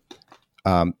I've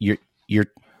told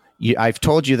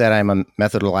you that I'm a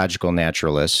methodological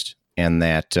naturalist, and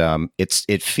that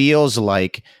it feels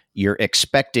like you're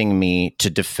expecting me to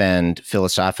defend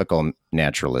philosophical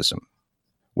naturalism,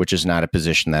 which is not a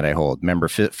position that I hold. Remember,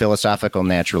 philosophical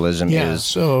naturalism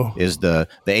is the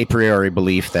a priori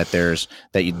belief that there's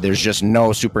just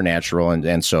no supernatural,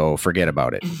 and so forget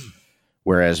about it.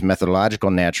 Whereas methodological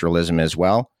naturalism is,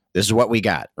 well, this is what we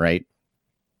got, right?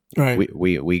 Right.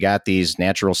 We got these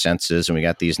natural senses and we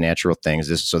got these natural things.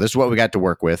 This is what we got to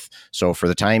work with. So for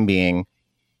the time being,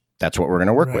 that's what we're going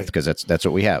to work with because that's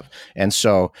what we have. And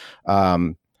so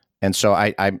I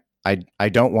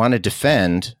don't want to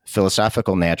defend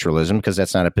philosophical naturalism because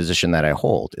that's not a position that I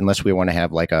hold, unless we want to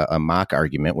have like a mock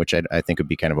argument, which I think would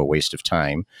be kind of a waste of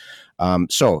time.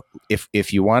 So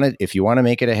if you want to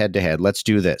make it a head to head, let's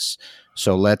do this.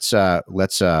 So let's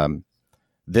argument.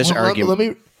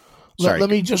 Let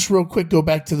me just real quick go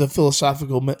back to the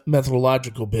philosophical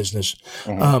methodological business.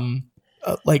 Mm-hmm.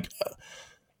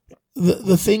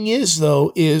 The thing is,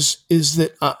 though, is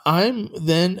that I'm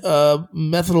then a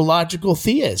methodological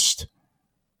theist.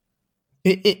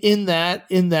 In that,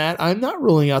 I'm not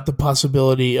ruling out the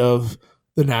possibility of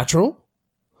the natural.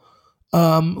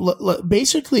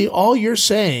 Basically, all you're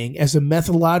saying as a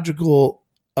methodological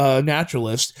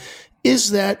naturalist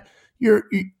is that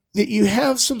you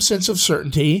have some sense of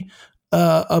certainty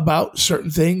about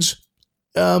certain things,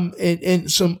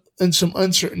 and some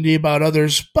uncertainty about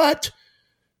others, but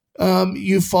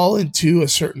you fall into a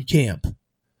certain camp.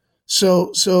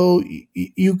 So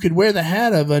you could wear the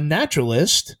hat of a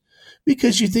naturalist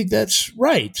because you think that's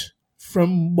right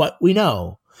from what we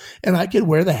know. And I could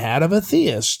wear the hat of a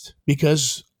theist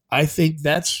because I think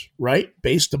that's right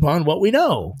based upon what we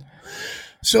know.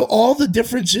 So all the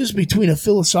differences between a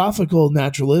philosophical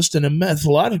naturalist and a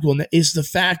methodological is the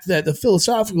fact that the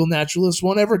philosophical naturalist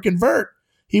won't ever convert.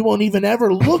 He won't even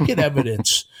ever look at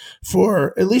evidence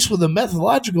for, at least with a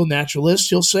methodological naturalist,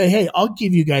 he'll say, hey, I'll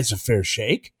give you guys a fair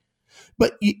shake.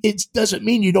 But it doesn't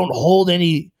mean you don't hold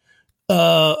any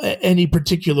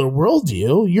particular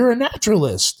worldview. You're a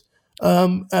naturalist.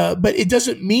 But it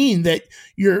doesn't mean that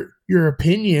your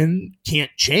opinion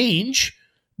can't change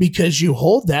because you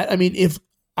hold that. I mean, if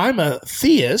I'm a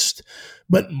theist,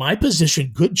 but my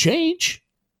position could change,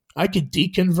 I could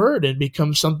deconvert and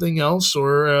become something else,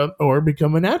 or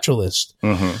become a naturalist.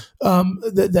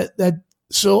 Mm-hmm.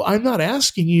 So I'm not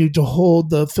asking you to hold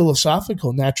the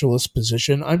philosophical naturalist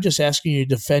position. I'm just asking you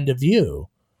to defend a view.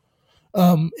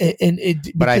 But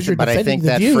I think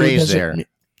that phrase there,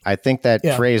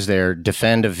 phrase there,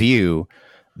 defend a view,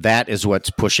 that is what's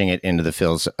pushing it into the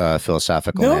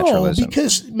philosophical naturalism. No,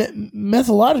 because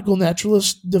methodological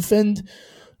naturalists defend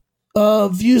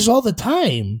views all the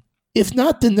time. If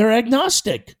not, then they're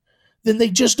agnostic. Then they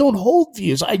just don't hold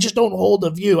views. I just don't hold a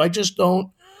view. I just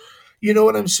don't, you know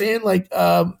what I'm saying? Like,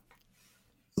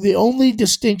 the only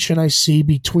distinction I see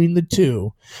between the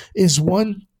two is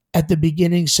one at the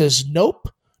beginning says, nope,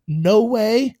 no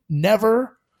way,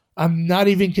 never, I'm not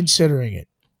even considering it.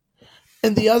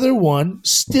 and the other one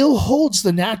still holds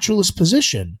the naturalist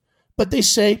position, but they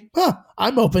say,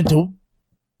 I'm open to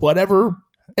whatever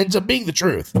ends up being the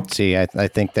truth. See, I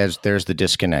think there's the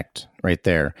disconnect right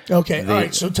there. Okay, all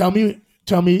right. So tell me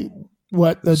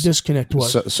what the disconnect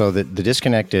was. So the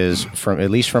disconnect is, from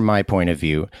at least from my point of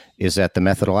view, is that the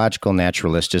methodological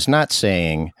naturalist is not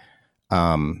saying,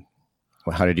 how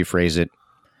did you phrase it?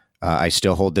 I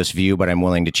still hold this view, but I'm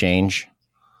willing to change.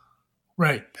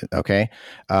 Right. Okay.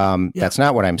 That's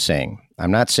not what I'm saying.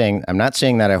 I'm not saying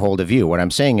that I hold a view. What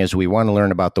I'm saying is we want to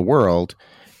learn about the world,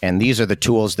 and these are the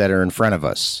tools that are in front of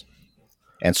us.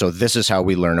 And so this is how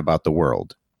we learn about the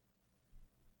world.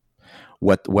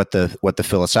 What the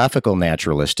philosophical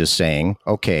naturalist is saying,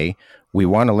 okay, we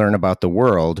want to learn about the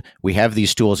world. We have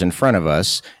these tools in front of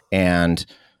us, and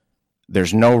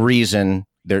there's no reason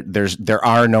there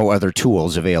are no other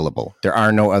tools available. There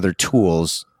are no other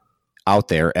tools out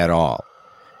there at all.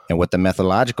 And what the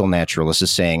methodological naturalist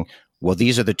is saying, well,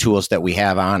 these are the tools that we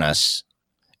have on us,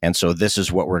 and so this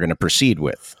is what we're going to proceed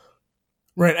with.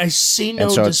 Right. I see no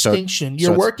distinction.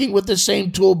 You're working with the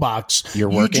same toolbox. You're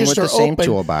working with the same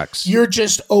toolbox. You're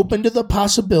just open to the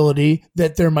possibility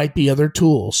that there might be other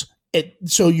tools.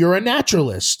 So you're a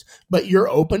naturalist, but you're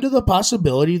open to the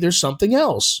possibility there's something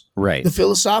else. Right. The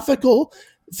philosophical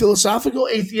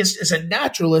atheist is a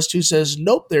naturalist who says,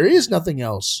 nope, there is nothing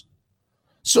else.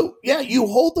 So, yeah, you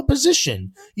hold the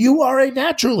position. You are a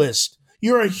naturalist.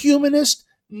 You're a humanist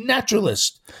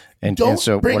naturalist. And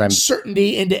so bring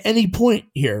certainty into any point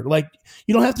here. Like,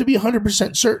 you don't have to be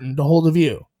 100% certain to hold a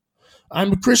view.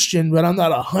 I'm a Christian, but I'm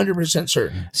not 100%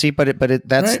 certain. See,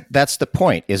 that's the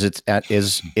point.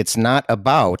 It's not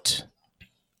about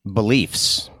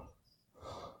beliefs.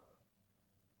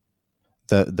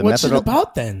 What's it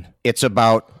about then? It's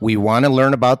about, we want to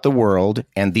learn about the world,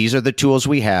 and these are the tools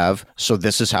we have, so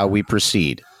this is how we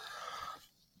proceed.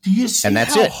 Do you see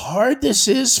how hard this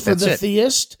is for the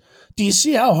theist? Do you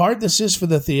see how hard this is for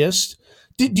the theist?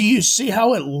 Do you see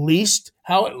how it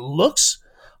looks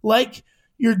like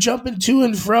you're jumping to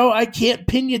and fro? I can't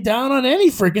pin you down on any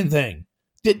freaking thing.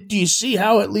 Do you see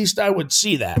how at least I would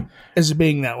see that as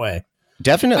being that way?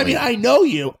 Definitely. I mean, I know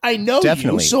you.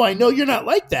 Definitely. You, so I know you're not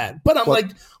like that. But I'm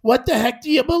like, what the heck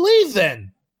do you believe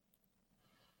then?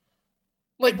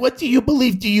 Like, what do you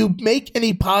believe? Do you make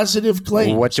any positive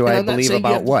claims? What do I believe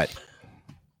about what?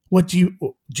 What do you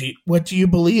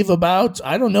believe about,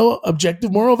 I don't know,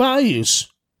 objective moral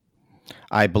values?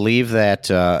 I believe that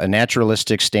a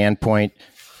naturalistic standpoint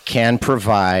can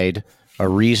provide a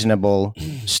reasonable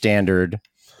standard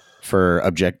for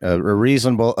a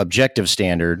reasonable objective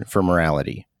standard for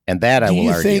morality, and that I will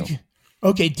argue.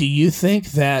 Do you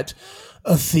think that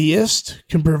a theist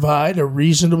can provide a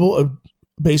reasonable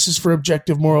basis for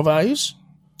objective moral values?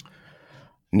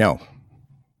 No.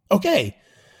 Okay,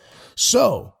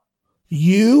 so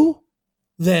you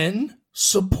then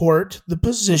support the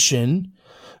position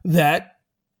that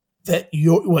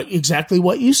exactly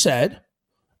what you said,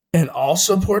 and I'll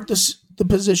support the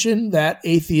position that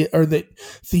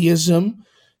theism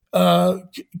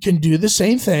can do the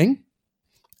same thing,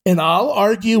 and I'll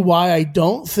argue why I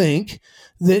don't think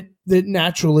that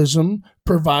naturalism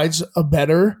provides a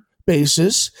better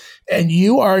basis, and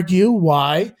you argue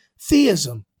why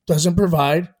theism doesn't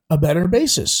provide a better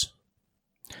basis.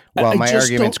 Well, my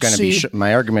argument's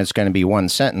going to be one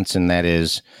sentence, and that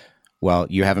is, well,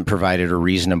 you haven't provided a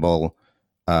reasonable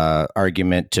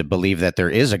argument to believe that there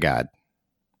is a God.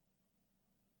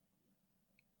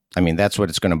 I mean, that's what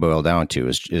it's going to boil down to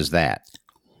is that.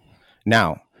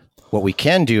 Now, what we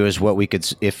can do is what we could,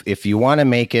 if you want to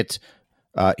make it,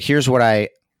 here's kind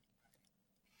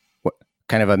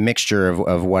of a mixture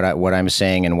of what I'm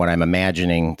saying and what I'm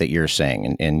imagining that you're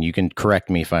saying, and you can correct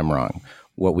me if I'm wrong.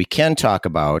 What we can talk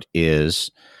about is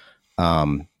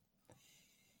kind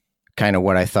of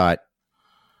what I thought,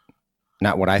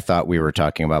 not what I thought we were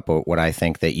talking about, but what I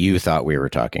think that you thought we were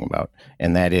talking about.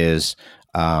 And that is,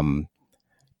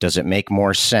 does it make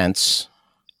more sense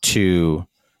to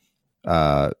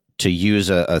use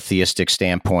a theistic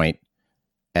standpoint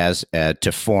as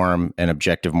to form an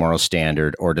objective moral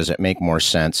standard, or does it make more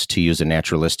sense to use a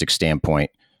naturalistic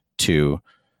standpoint to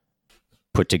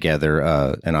put together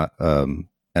an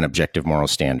objective moral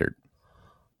standard?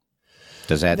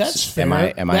 That's fair.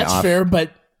 Am I that's off? Fair,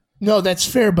 but no, that's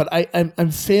fair. But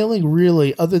I'm failing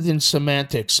really, other than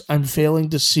semantics, I'm failing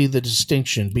to see the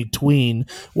distinction between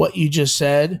what you just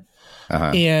said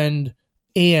and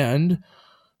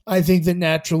I think that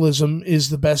naturalism is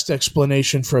the best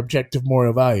explanation for objective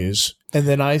moral values. And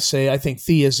then I say I think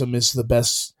theism is the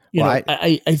best.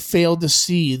 I fail to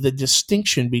see the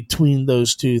distinction between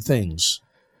those two things.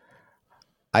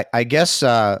 I guess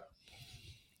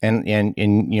And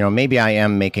maybe I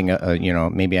am making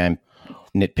maybe I'm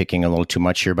nitpicking a little too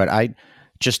much here, but I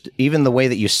just, even the way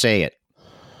that you say it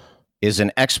is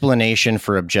an explanation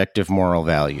for objective moral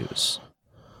values.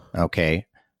 Okay.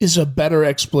 Is a better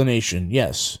explanation.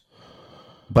 Yes.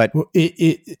 But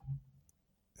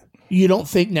you don't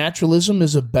think naturalism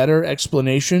is a better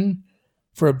explanation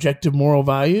for objective moral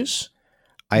values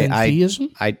than theism?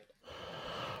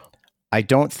 I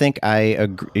don't think I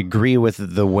agree with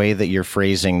the way that you're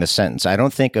phrasing the sentence. I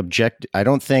don't think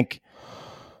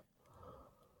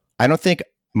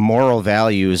moral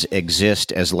values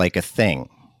exist as like a thing.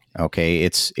 Okay,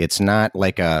 it's not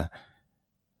like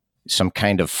some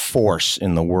kind of force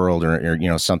in the world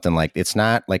or something like, it's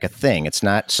not like a thing. It's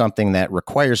not something that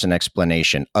requires an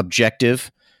explanation. Objective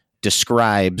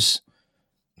describes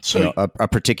a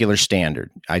particular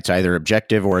standard. It's either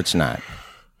objective or it's not.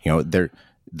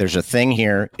 There's a thing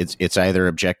here. It's either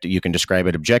objective. You can describe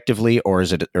it objectively, or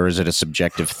is it a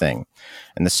subjective thing?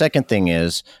 And the second thing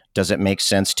is, does it make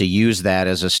sense to use that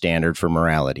as a standard for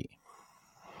morality?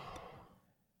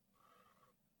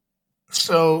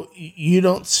 So you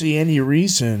don't see any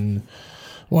reason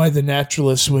why the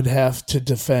naturalist would have to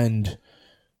defend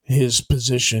his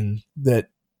position that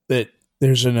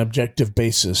there's an objective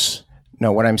basis.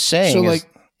 No, what I'm saying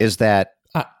is that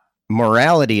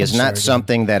morality is not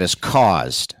something that is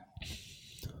caused.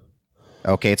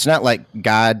 Okay, it's not like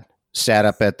God sat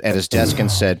up at his desk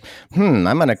and said,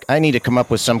 I need to come up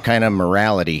with some kind of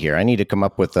morality here. I need to come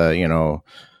up with a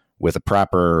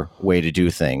proper way to do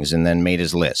things, and then made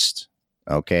his list.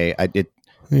 Okay,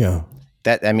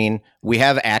 we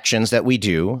have actions that we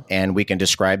do, and we can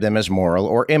describe them as moral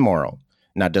or immoral.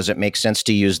 Now, does it make sense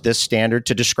to use this standard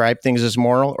to describe things as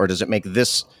moral, or does it make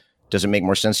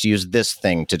more sense to use this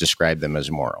thing to describe them as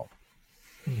moral?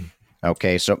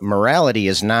 Okay, so morality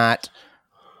is not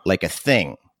like a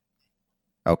thing.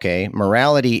 Okay,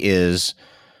 morality is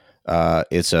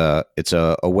it's a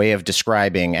way of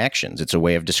describing actions. It's a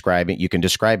way of describing. You can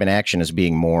describe an action as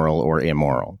being moral or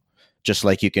immoral, just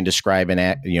like you can describe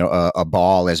a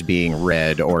ball as being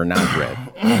red or not red.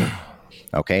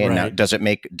 Okay, and right. Now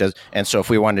and so if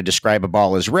we want to describe a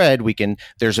ball as red,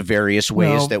 there's various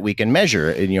ways that we can measure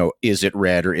it. Is it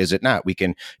red or is it not? We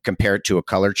can compare it to a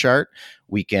color chart.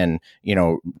 We can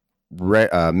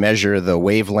measure the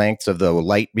wavelengths of the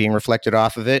light being reflected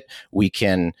off of it. We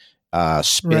can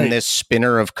spin this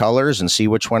spinner of colors and see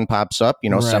which one pops up.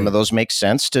 Some of those make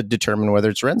sense to determine whether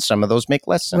it's red. Some of those make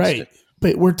less sense. Right.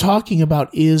 But we're talking about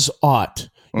is ought.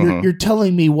 Mm-hmm. You're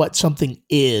telling me what something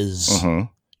is. Mm-hmm.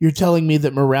 You're telling me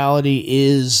that morality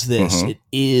is this. Mm-hmm. It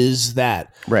is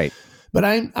that. Right. But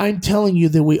I'm telling you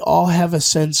that we all have a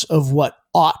sense of what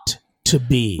ought to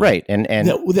be. Right. And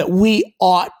that we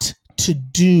ought to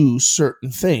do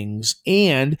certain things.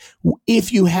 And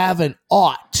if you have an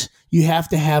ought, you have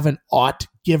to have an ought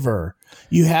giver.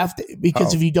 You have to,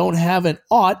 because if you don't have an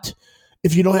ought,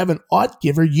 if you don't have an ought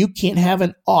giver, you can't have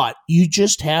an ought. You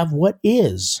just have what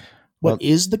is. What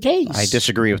is the case? I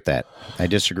disagree with that.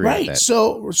 With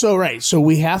that. So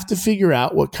we have to figure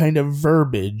out what kind of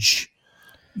verbiage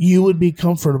you would be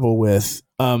comfortable with,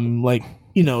 so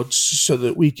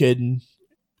that we can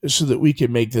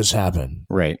make this happen.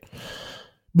 Right.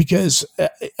 Because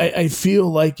I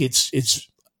feel like it's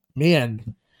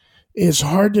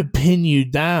hard to pin you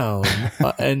down,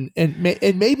 and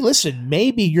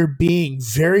maybe you're being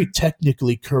very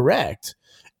technically correct.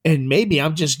 And maybe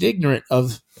I'm just ignorant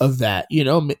of that.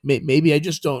 Maybe I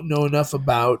just don't know enough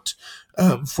about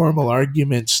formal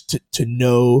arguments to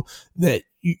know that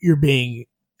you're being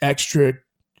extra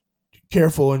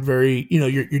careful and very,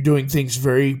 you're doing things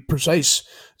very precise,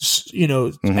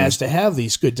 mm-hmm. as to have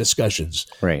these good discussions.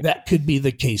 Right. That could be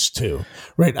the case too.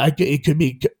 Right. It could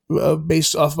be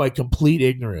based off my complete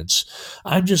ignorance.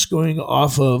 I'm just going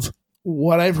off of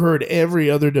what I've heard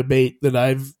every other debate that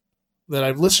I've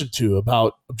listened to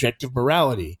about objective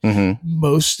morality. Mm-hmm.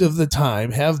 Most of the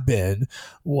time have been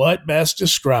what best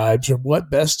describes or what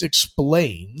best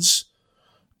explains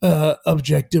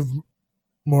objective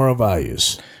moral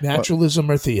values,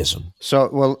 naturalism or theism.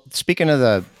 So, speaking of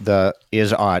the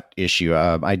is ought issue,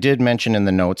 I did mention in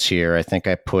the notes here, I think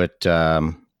I put,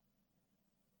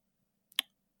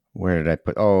 where did I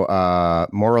put?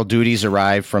 Moral duties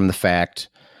arrive from the fact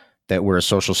that we're a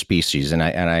social species, and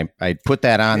I put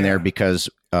that on there because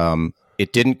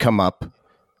it didn't come up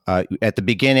at the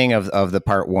beginning of the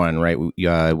part one,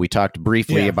 right? We talked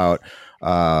briefly about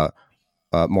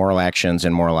moral actions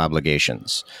and moral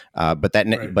obligations, but that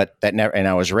never. And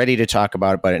I was ready to talk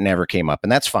about it, but it never came up,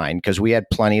 and that's fine because we had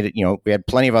plenty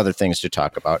of other things to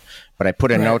talk about. But I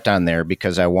put a note on there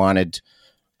because I wanted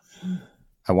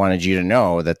I wanted you to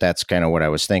know that that's kind of what I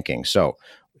was thinking. So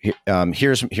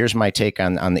here's my take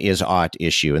on the is ought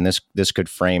issue, and this could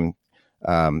frame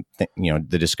the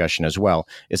discussion as well.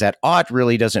 Is that ought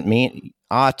doesn't mean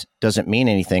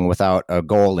anything without a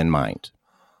goal in mind.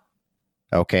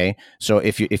 Okay, so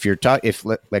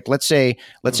let's say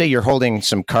you're holding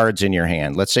some cards in your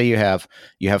hand. Let's say you have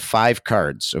 5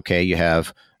 cards. Okay, you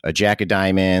have a jack of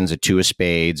diamonds, a 2 of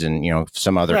spades, and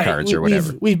some other cards or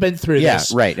whatever. We've been through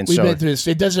this. Yeah, right. And we've been through this.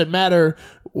 It doesn't matter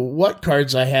what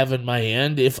cards I have in my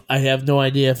hand if I have no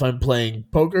idea if I'm playing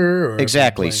poker or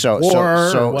exactly. If I'm playing war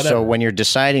or whatever. So when you're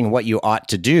deciding what you ought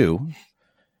to do,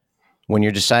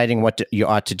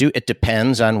 it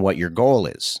depends on what your goal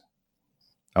is.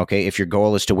 Okay, if your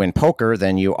goal is to win poker,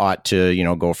 then you ought to,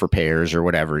 go for pairs or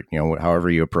whatever, however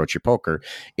you approach your poker.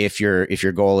 If your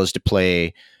goal is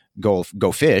to go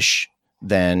fish,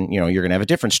 then, you're going to have a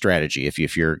different strategy.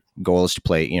 If your goal is to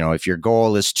play, if your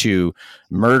goal is to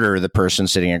murder the person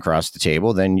sitting across the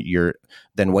table, then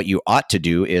what you ought to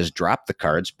do is drop the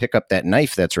cards, pick up that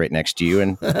knife that's right next to you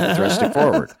and thrust it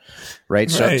forward. Right.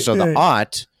 So the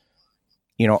ought,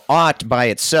 ought by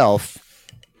itself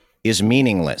is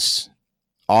meaningless.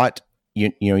 Ought,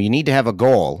 you need to have a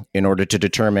goal in order to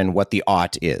determine what the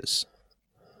ought is.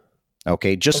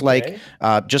 Okay, just like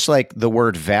the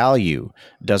word value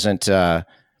doesn't, or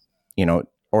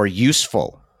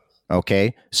useful.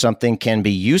 Okay, something can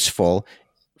be useful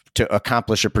to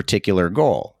accomplish a particular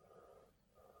goal.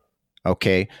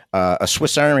 Okay, a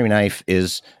Swiss Army knife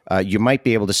is, you might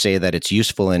be able to say that it's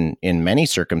useful in many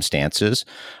circumstances,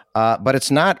 but it's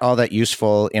not all that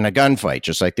useful in a gunfight,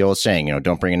 just like the old saying,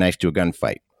 don't bring a knife to a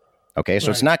gunfight. Okay,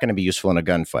 so It's not going to be useful in a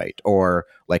gunfight or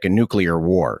like a nuclear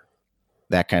war,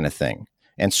 that kind of thing.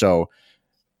 And so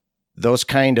those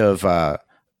kind of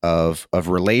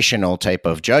relational type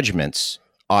of judgments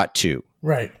ought to.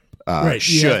 Right.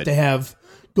 Should. You have to have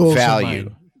goals value. in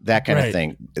mind. That kind of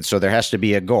thing. So there has to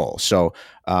be a goal. So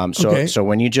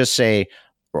when you just say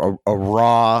a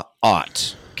raw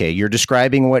ought, okay, you're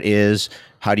describing what is.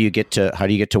 How do you get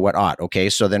to what ought? Okay,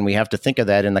 so then we have to think of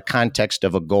that in the context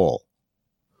of a goal.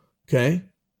 Okay.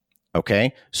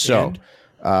 So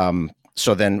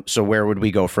so where would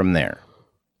we go from there?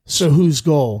 So whose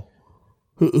goal?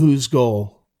 Whose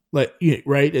goal? Like,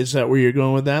 right? Is that where you're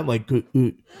going with that? Like,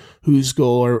 whose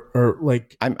goal, or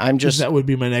like? I'm just. That would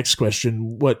be my next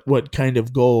question. What kind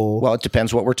of goal? Well, it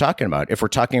depends what we're talking about. If we're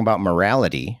talking about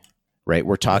morality, right?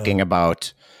 We're talking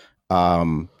about,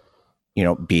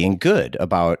 being good,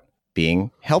 about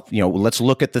being helpful. Let's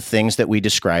look at the things that we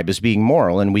describe as being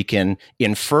moral, and we can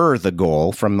infer the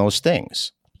goal from those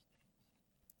things.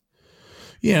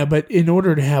 Yeah, but in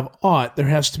order to have ought, there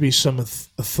has to be some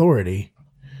authority.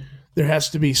 There has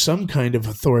to be some kind of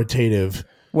authoritative.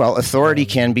 Well, authority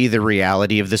can be the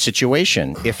reality of the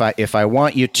situation. If I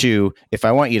want you to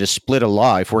split a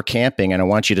log, if we're camping and I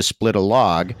want you to split a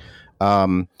log,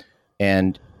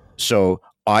 and so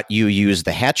ought you use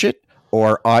the hatchet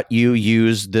or ought you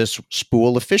use this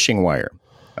spool of fishing wire?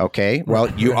 Okay.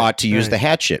 Well, you ought to use the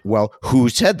hatchet. Well, who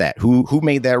said that? Who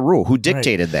made that rule? Who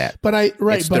dictated that?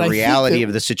 It's the reality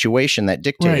of the situation that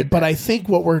dictated. Right. But I think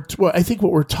what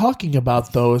we're talking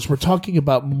about, though, is we're talking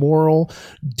about moral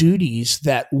duties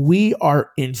that we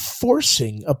are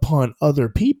enforcing upon other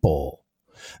people.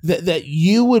 That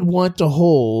you would want to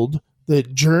hold the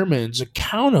Germans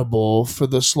accountable for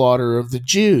the slaughter of the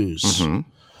Jews. Mm-hmm.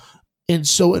 And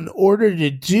so in order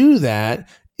to do that,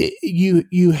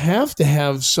 you have to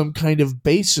have some kind of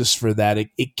basis for that.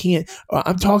 It can't.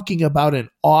 I'm talking about an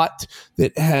ought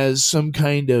that has some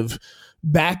kind of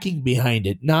backing behind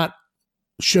it. Not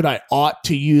should I ought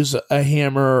to use a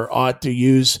hammer or ought to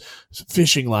use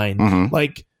fishing line. Mm-hmm.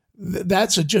 Like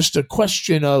that's just a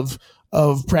question of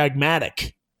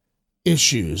pragmatic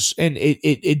issues, and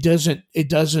it doesn't.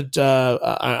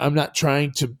 I'm not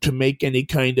trying to make any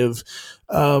kind of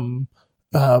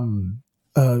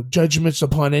judgments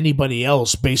upon anybody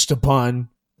else based upon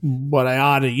what I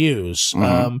ought to use.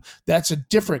 Mm-hmm. That's a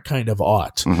different kind of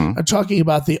ought. Mm-hmm. I'm talking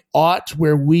about the ought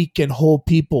where we can hold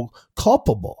people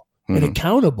culpable and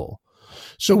accountable.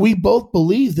 So we both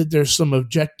believe that there's some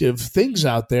objective things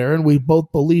out there, and we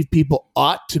both believe people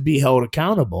ought to be held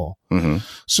accountable. Mm-hmm.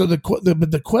 So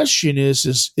the question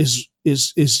is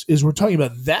we're talking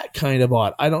about that kind of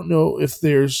ought. I don't know if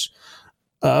there's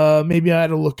maybe I had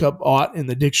to look up ought in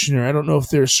the dictionary. I don't know if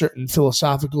there are certain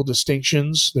philosophical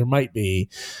distinctions. There might be,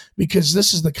 because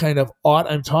this is the kind of ought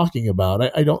I'm talking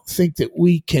about. I don't think that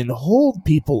we can hold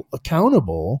people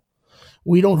accountable.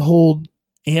 We don't hold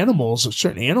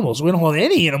certain animals. We don't hold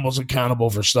any animals accountable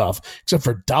for stuff, except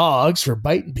for dogs for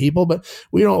biting people. But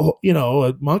we don't,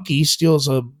 a monkey steals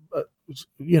a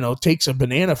takes a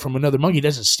banana from another monkey,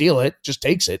 doesn't steal it, just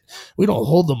takes it. We don't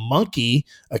hold the monkey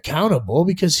accountable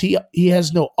because he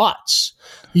has no oughts.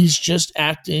 He's just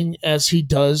acting as he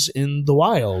does in the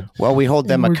wild. Well, we hold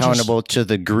them accountable to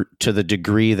the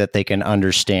degree that they can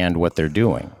understand what they're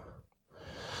doing.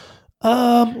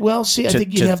 Well, see, I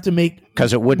think you'd have to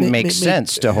because it wouldn't make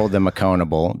sense to hold them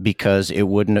accountable because it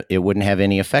wouldn't have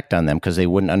any effect on them because they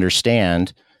wouldn't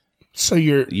understand. So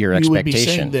your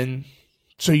expectation.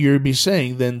 You'd be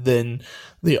saying then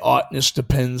the oughtness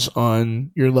depends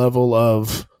on your level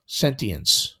of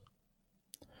sentience.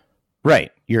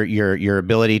 Right. Your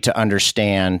ability to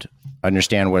understand what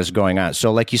is going on.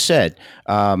 So like you said,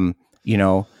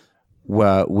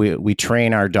 we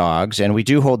train our dogs and we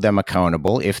do hold them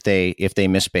accountable. If they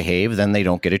misbehave, then they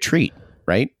don't get a treat,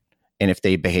 right? And if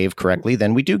they behave correctly,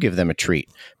 then we do give them a treat.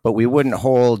 But we wouldn't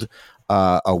hold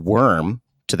a worm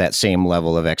to that same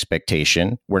level of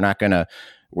expectation. We're not going to,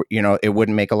 it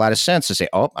wouldn't make a lot of sense to say,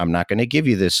 oh, I'm not going to give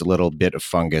you this little bit of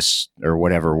fungus or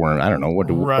whatever worm. I don't know. What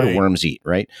do worms eat,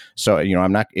 right? So,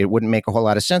 it wouldn't make a whole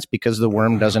lot of sense because the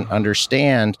worm doesn't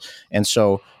understand. And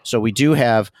so we do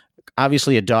have,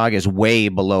 obviously a dog is way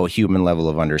below human level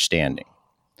of understanding.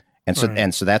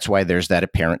 And so that's why there's that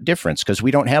apparent difference because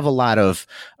we don't have a lot of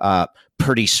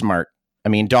pretty smart. I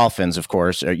mean, dolphins, of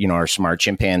course, are smart.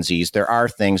 Chimpanzees. There are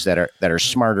things that are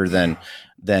smarter than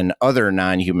other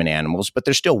non-human animals, but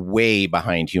they're still way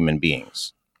behind human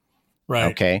beings. Right.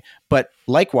 Okay. But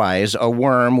likewise, a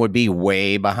worm would be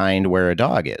way behind where a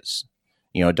dog is.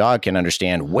 A dog can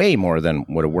understand way more than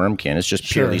what a worm can. It's just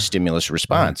purely stimulus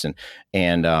response.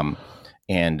 Well,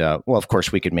 of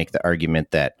course, we could make the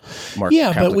argument that more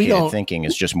complicated thinking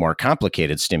is just more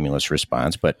complicated stimulus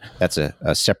response, but that's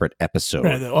a separate episode.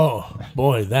 Right. Oh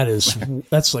boy,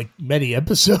 that's like many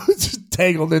episodes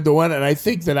tangled into one, and I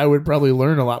think that I would probably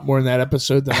learn a lot more in that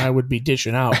episode than I would be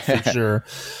dishing out for sure.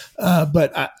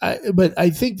 But I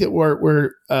think that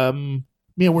we're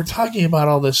talking about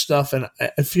all this stuff, and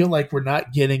I feel like we're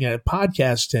not getting a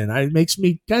podcast in. It makes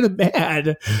me kind of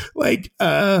mad. Like,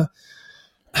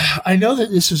 I know that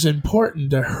this is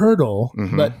important to hurdle,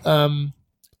 but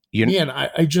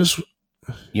I just.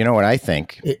 You know what I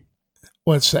think?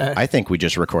 What's that? I think we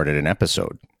just recorded an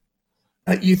episode.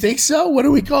 You think so? What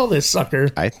do we call this sucker?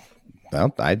 I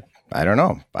don't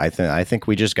know. I think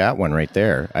we just got one right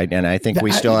there. I think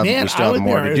we still have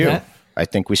more to do. I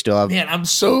think we still have. Man, I'm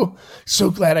so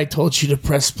glad I told you to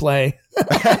press play.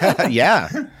 Yeah.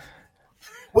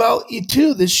 Well,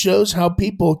 this shows how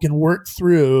people can work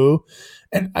through,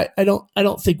 and I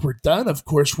don't think we're done, of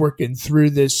course, working through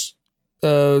this,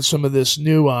 some of this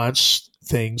nuanced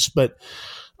things, but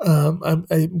I'm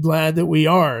glad that we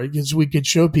are because we could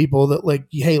show people that, like,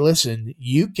 hey, listen,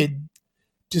 you could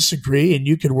disagree and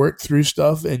you could work through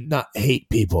stuff and not hate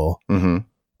people. Mm-hmm.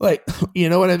 Like, you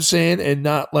know what I'm saying? And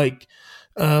not like,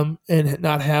 and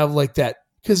not have like that.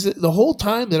 Because the whole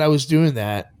time that I was doing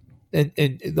that, and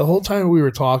the whole time we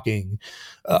were talking,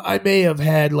 I may have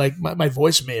had like my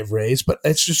voice may have raised, but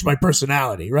it's just my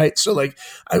personality, right? So like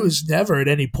I was never at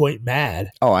any point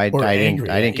mad. Oh, I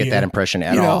didn't get that impression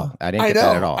at all. I didn't get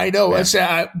that at all. I know. Yeah. I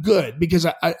say good because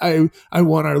I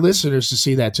want our listeners to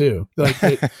see that too. Like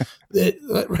right?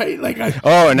 Like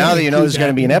now that you know there's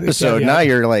going to be an episode, now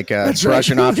you're like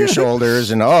brushing off your shoulders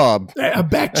and I'm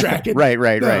backtracking. right.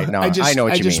 No, I know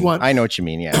what you mean. I know what you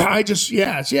mean.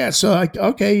 Yeah. So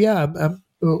okay, yeah.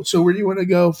 So where do you want to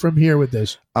go from here with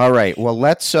this? All right. Well,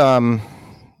 let's. I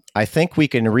think we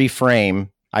can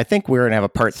reframe. I think we're going to have a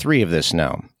part 3 of this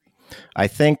now. I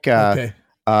think. Okay.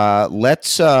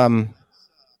 Let's call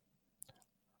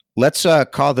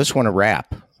this one a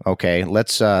wrap. Okay.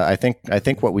 Let's. I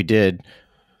think what we did.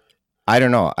 I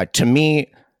don't know. To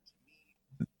me,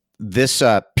 this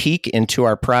peek into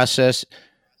our process,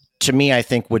 to me, I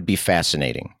think would be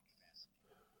fascinating.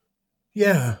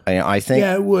 Yeah, I think.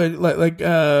 Yeah, it would.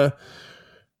 I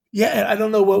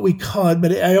don't know what we call it,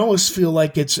 but I almost feel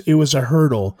like it was a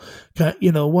hurdle.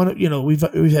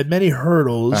 We've had many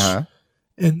hurdles,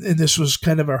 and this was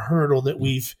kind of a hurdle that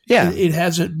we've. Yeah, it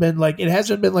hasn't been like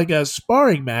a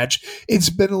sparring match. It's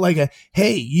been like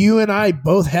hey, you and I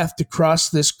both have to cross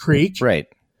this creek, right?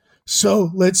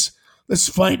 So let's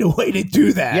find a way to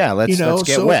do that. Yeah, let's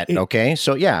get wet. Okay,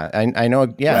 so yeah, I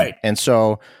know. Yeah, right. And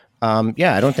so. I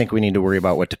don't think we need to worry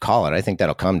about what to call it. I think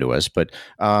that'll come to us. But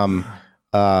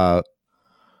I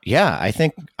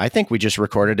think we just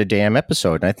recorded a damn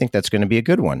episode, and I think that's going to be a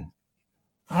good one.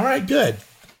 All right, good.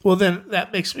 Well, then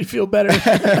that makes me feel better.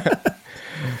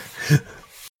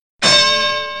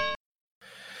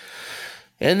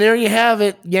 And there you have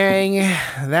it, gang.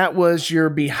 That was your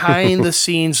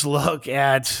behind-the-scenes look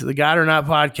at the God or Not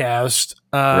podcast.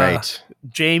 Right.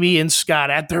 Jamie and Scott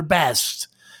at their best.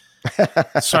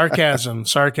 Sarcasm.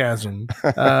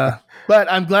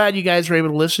 But I'm glad you guys were able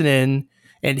to listen in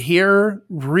and hear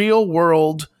real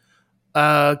world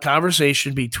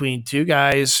conversation between two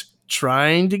guys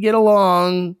trying to get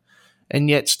along and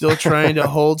yet still trying to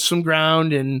hold some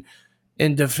ground and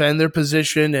defend their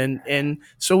position. And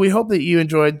so we hope that you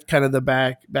enjoyed kind of the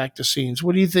back to scenes.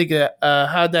 What do you think?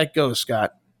 How'd that go,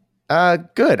 Scott?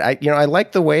 Good. I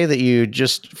like the way that you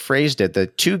just phrased it. The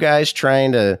two guys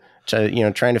trying to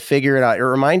figure it out. It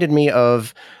reminded me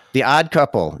of The Odd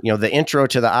Couple, the intro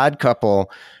to The Odd Couple,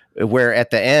 where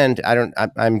at the end,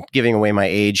 I'm giving away my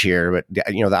age here, but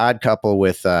The Odd Couple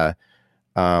with,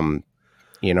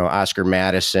 Oscar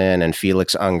Madison and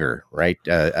Felix Unger, right?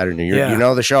 I don't know. You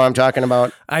know the show I'm talking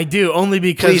about? I do, only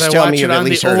because Please I tell watch me it you've on at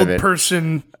least the heard of old it.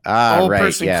 person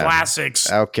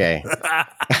classics. Okay.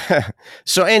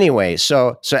 So anyway,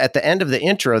 so at the end of the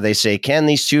intro, they say, can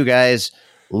these two guys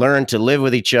learn to live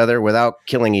with each other without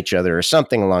killing each other, or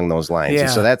something along those lines? Yeah.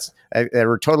 And so that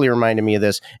totally reminded me of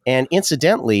this. And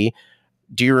incidentally,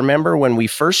 do you remember when we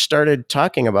first started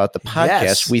talking about the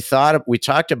podcast, Yes. we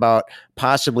talked about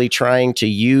possibly trying to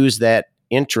use that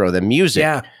intro, the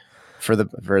music, for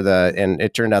the, and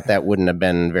it turned out that wouldn't have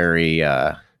been very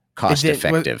cost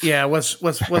effective.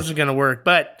 Wasn't going to work.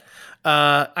 But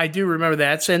I do remember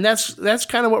that, and that's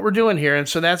kind of what we're doing here. And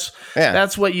so that's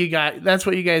what you got. That's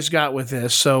what you guys got with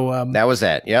this. So that was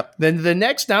that. Yep. Then the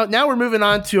next now we're moving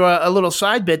on to a little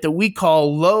side bit that we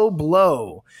call low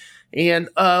blow. And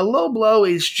low blow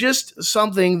is just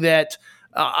something that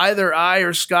either I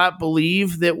or Scott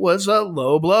believe that was a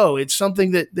low blow. It's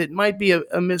something that might be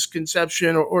a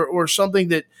misconception or something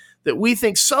that we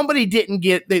think somebody didn't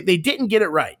get. They didn't get it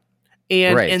right.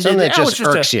 And something that just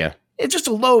irks you. It's just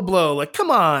a low blow. Like, come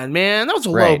on, man, that was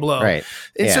a low blow. Right.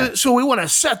 And so we want to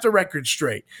set the record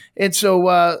straight. And so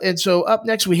up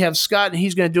next we have Scott, and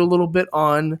he's going to do a little bit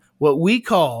on what we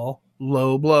call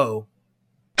low blow.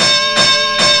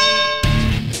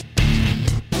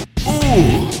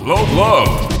 Ooh, low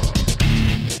blow.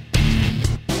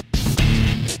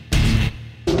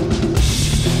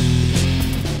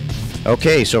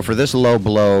 Okay, so for this low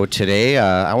blow today,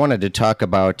 I wanted to talk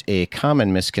about a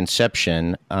common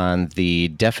misconception on the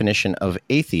definition of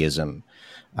atheism.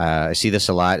 I see this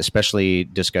a lot, especially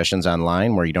discussions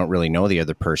online where you don't really know the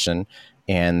other person,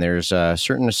 and there's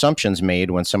certain assumptions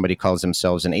made when somebody calls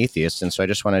themselves an atheist. And so I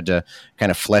just wanted to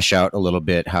kind of flesh out a little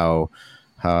bit how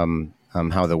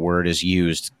the word is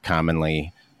used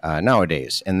commonly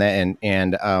nowadays, and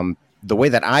the way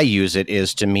that I use it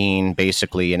is to mean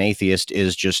basically an atheist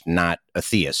is just not a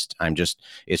theist.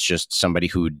 It's just somebody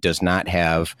who does not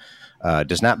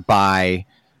buy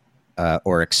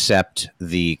or accept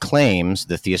the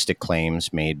theistic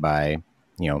claims made by,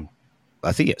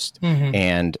 a theist. Mm-hmm.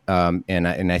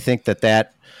 And I think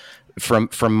that from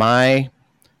my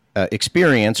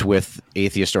experience with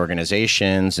atheist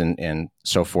organizations and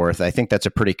so forth, I think that's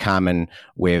a pretty common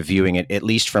way of viewing it, at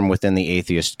least from within the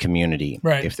atheist community,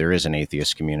 right? If there is an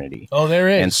atheist community. Oh, there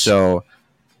is. And so,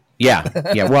 yeah.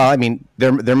 Well, I mean,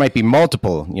 there might be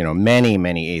multiple,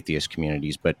 many atheist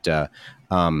communities, but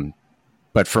from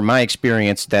my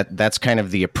experience, that's kind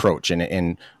of the approach.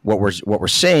 And what we're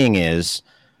saying is,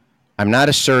 I'm not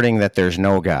asserting that there's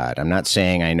no God. I'm not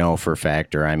saying I know for a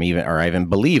fact, or I even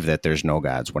believe that there's no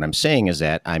gods. What I'm saying is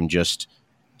that I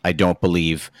don't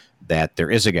believe that there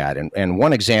is a God. And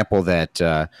one example that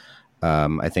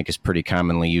I think is pretty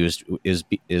commonly used is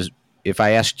if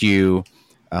I asked you,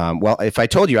 if I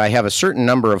told you I have a certain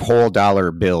number of whole dollar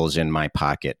bills in my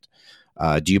pocket,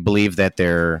 do you believe that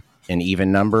they're an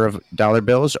even number of dollar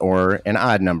bills or an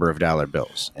odd number of dollar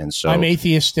bills? And so I'm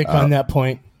atheistic on that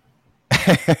point.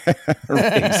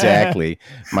 Exactly.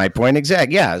 My point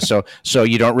exact. Yeah. So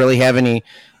you don't really have any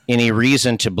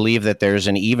reason to believe that there's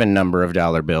an even number of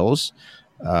dollar bills.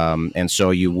 And so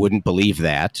you wouldn't believe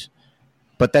that.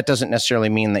 But that doesn't necessarily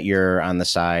mean that you're on the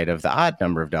side of the odd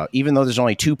number of dollars. Even though there's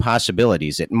only two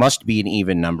possibilities, it must be an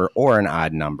even number or an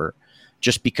odd number.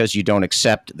 Just because you don't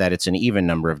accept that it's an even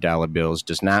number of dollar bills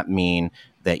does not mean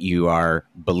that you are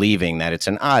believing that it's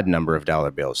an odd number of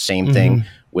dollar bills. Same thing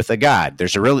with a God.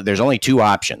 There's only two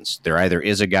options. There either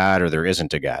is a God or there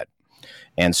isn't a God.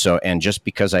 And just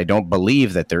because I don't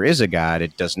believe that there is a God,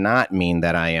 it does not mean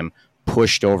that I am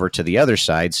pushed over to the other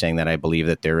side saying that I believe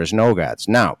that there is no gods.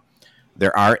 Now,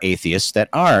 there are atheists that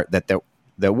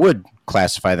would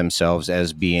classify themselves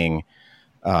as being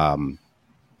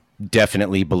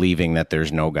definitely believing that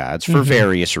there's no gods for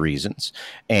various reasons.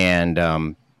 And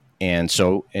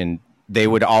they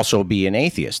would also be an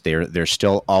atheist. They're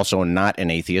still also not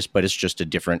an atheist, but it's just a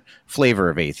different flavor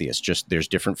of atheist. Just there's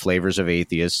different flavors of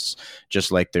atheists, just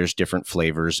like there's different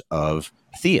flavors of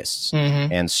theists.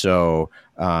 Mm-hmm. And so,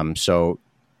 the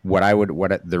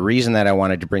reason that I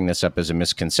wanted to bring this up as a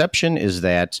misconception is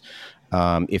that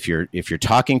if you're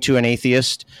talking to an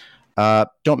atheist,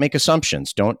 don't make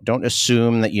assumptions. Don't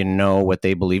assume that you know what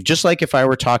they believe. Just like if I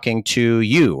were talking to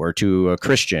you or to a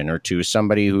Christian or to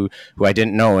somebody who I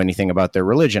didn't know anything about their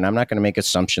religion, I'm not going to make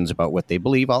assumptions about what they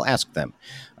believe. I'll ask them.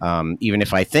 Even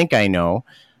if I think I know,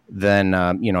 then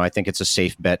I think it's a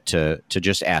safe bet to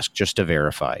just ask, just to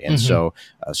verify. And so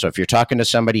if you're talking to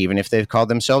somebody, even if they've called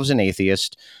themselves an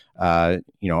atheist, I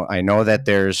know that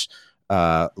there's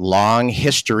long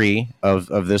history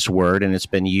of this word, and it's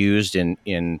been used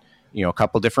in a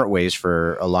couple different ways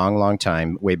for a long, long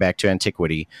time, way back to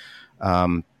antiquity.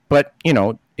 But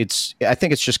I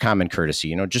think it's just common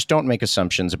courtesy. Just don't make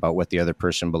assumptions about what the other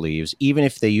person believes, even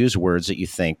if they use words that you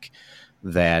think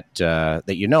that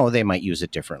they might use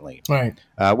it differently. Right.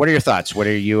 What are your thoughts? What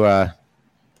are you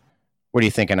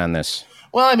thinking on this?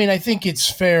 Well, I mean, I think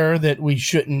it's fair that we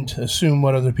shouldn't assume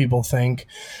what other people think.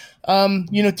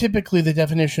 Typically the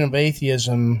definition of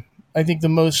atheism, I think the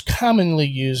most commonly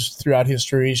used throughout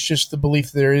history is just the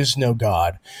belief there is no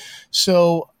God.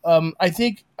 So I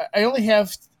think I only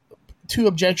have two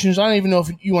objections. I don't even know if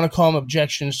you want to call them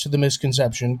objections to the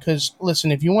misconception. Because,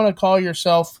 listen, if you want to call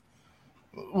yourself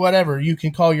whatever, you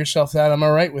can call yourself that. I'm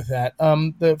all right with that.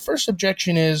 The first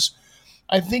objection is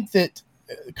I think that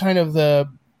kind of the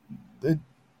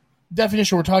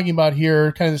definition we're talking about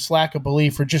here, kind of this lack of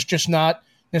belief or just not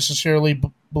necessarily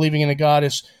believing in a God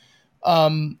is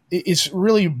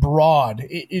really broad.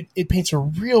 It paints a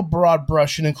real broad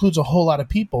brush and includes a whole lot of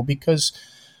people, because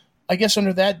I guess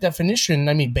under that definition,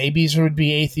 I mean, babies would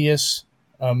be atheists,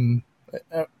 and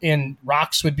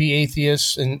rocks would be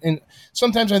atheists. And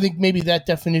sometimes I think maybe that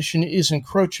definition is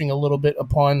encroaching a little bit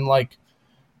upon like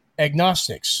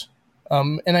agnostics.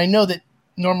 And I know that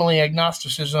normally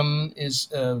agnosticism is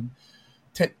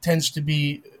tends to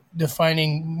be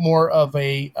defining more of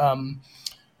a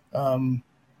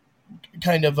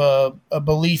kind of a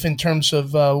belief in terms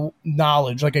of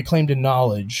knowledge, like a claim to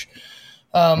knowledge.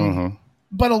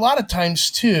 But a lot of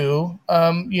times too,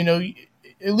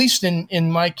 at least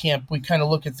in my camp, we kind of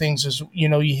look at things as,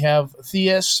 you have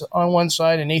theists on one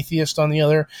side and atheist on the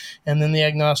other, and then the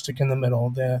agnostic in the middle.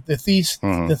 The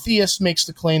theist makes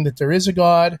the claim that there is a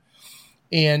God,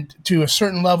 and to a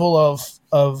certain level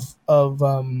of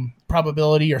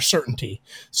probability or certainty.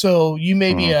 So you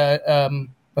may be a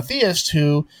theist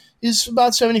who is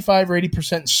about 75 or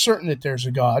 80% certain that there's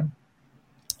a God,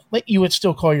 but you would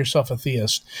still call yourself a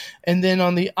theist. And then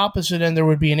on the opposite end, there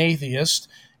would be an atheist,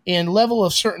 and level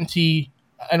of certainty,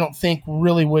 I don't think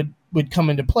really would come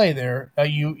into play there.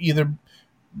 You either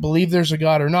believe there's a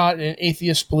God or not, and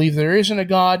atheists believe there isn't a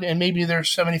God, and maybe they're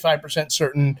 75%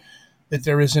 certain that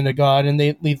there isn't a God, and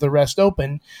they leave the rest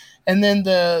open. And then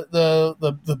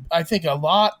the I think a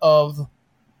lot of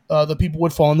the people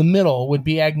would fall in the middle, would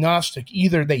be agnostic.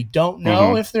 Either they don't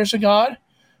know if there's a God,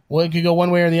 well, it could go one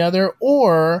way or the other,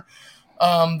 or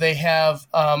they have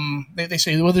they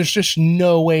say, well, there's just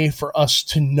no way for us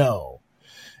to know.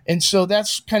 And so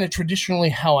that's kind of traditionally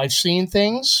how I've seen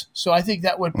things. So I think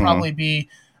that would probably be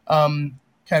kind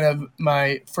of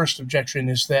my first objection,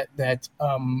 is that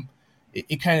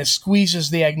it kind of squeezes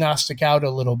the agnostic out a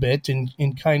little bit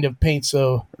and kind of paints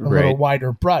a little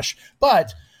wider brush.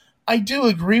 But I do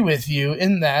agree with you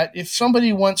in that if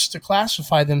somebody wants to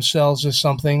classify themselves as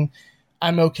something,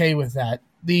 I'm okay with that.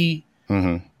 The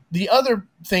other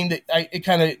thing that it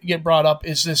kind of get brought up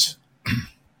is this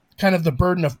kind of the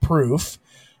burden of proof.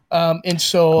 And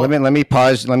so let me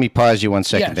pause you 1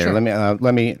 second there.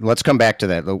 Sure. Let's come back to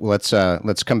that.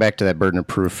 Let's come back to that burden of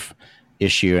proof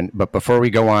issue. But before we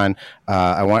go on,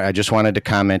 I just wanted to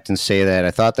comment and say that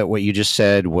I thought that what you just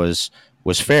said was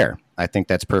fair. I think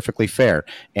that's perfectly fair.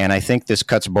 And I think this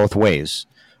cuts both ways.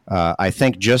 I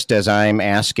think just as I'm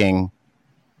asking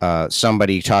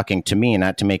somebody talking to me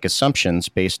not to make assumptions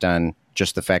based on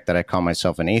just the fact that I call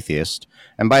myself an atheist.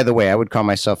 And by the way, I would call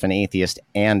myself an atheist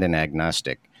and an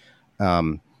agnostic.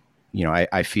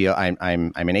 I feel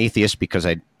I'm an atheist because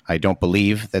I don't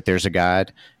believe that there's a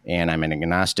God, and I'm an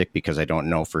agnostic because I don't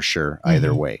know for sure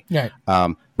either way. Right.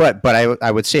 But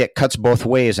I would say it cuts both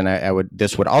ways, and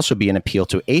this would also be an appeal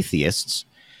to atheists.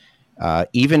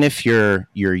 Even if you're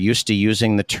used to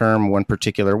using the term one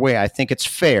particular way, I think it's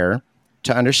fair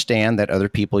to understand that other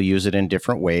people use it in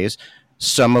different ways,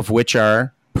 some of which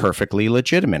are perfectly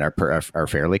legitimate, are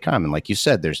fairly common. Like you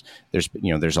said, there's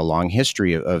a long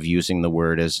history of using the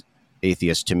word as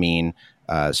atheist to mean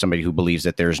somebody who believes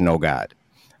that there's no God.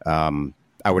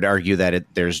 I would argue that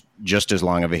there's just as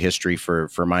long of a history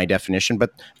for my definition,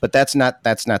 but that's not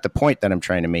the point that I'm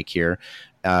trying to make here.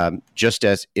 Just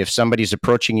as if somebody's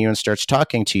approaching you and starts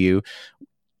talking to you,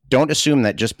 don't assume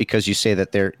that just because you say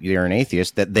that they're an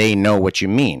atheist that they know what you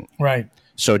mean. Right.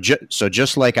 So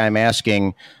just like I'm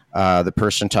asking the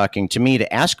person talking to me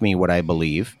to ask me what I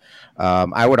believe,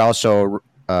 I would also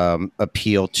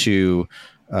appeal to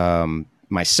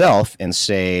myself and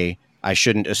say I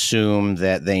shouldn't assume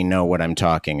that they know what I'm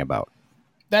talking about.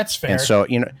 That's fair. And so,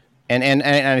 and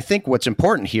I think what's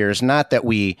important here is not that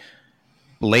we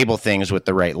label things with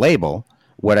the right label.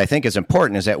 What I think is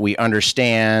important is that we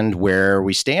understand where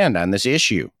we stand on this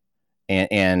issue,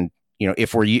 and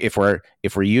if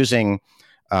we're using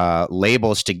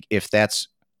labels if that's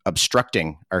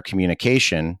obstructing our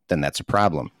communication, then that's a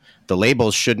problem. The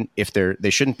labels shouldn't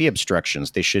be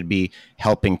obstructions. They should be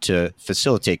helping to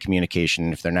facilitate communication.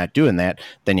 And if they're not doing that,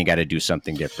 then you got to do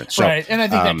something different. So, right. And I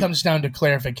think that comes down to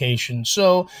clarification.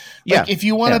 So if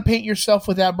you want to paint yourself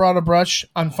with that broader brush,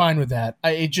 I'm fine with that.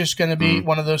 It's just going to be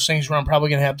one of those things where I'm probably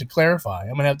going to have to clarify.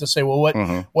 I'm going to have to say, well,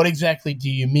 what exactly do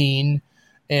you mean?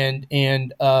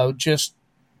 And just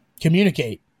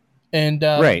communicate. And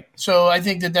right. So I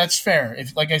think that's fair.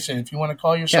 If, like I said, if you want to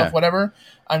call yourself whatever,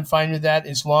 I'm fine with that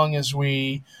as long as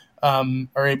we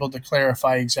are able to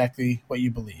clarify exactly what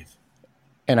you believe.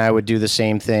 And I would do the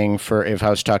same thing for if I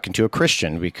was talking to a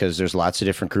Christian, because there's lots of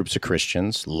different groups of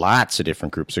Christians,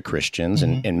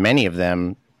 and many of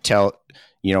them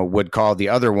would call the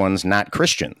other ones not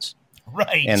Christians.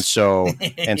 Right. And so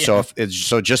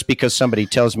so just because somebody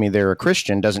tells me they're a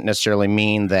Christian doesn't necessarily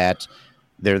mean that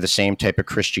they're the same type of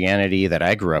Christianity that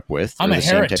I grew up with. I'm a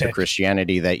heretic. Same type of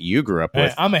Christianity that you grew up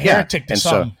with. I'm a heretic to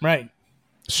some, right.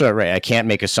 So, right, I can't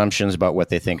make assumptions about what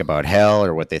they think about hell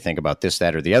or what they think about this,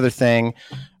 that, or the other thing.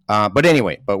 But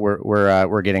anyway,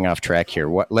 we're getting off track here.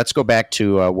 Let's go back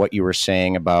to what you were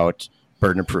saying about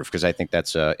burden of proof, because I think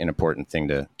that's an important thing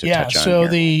to touch on. So here.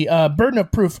 The burden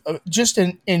of proof, just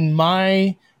in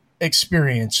my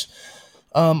experience,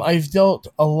 I've dealt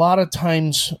a lot of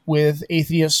times with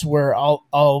atheists where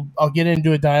I'll get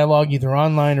into a dialogue either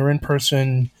online or in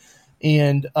person,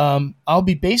 and I'll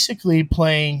be basically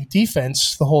playing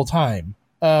defense the whole time.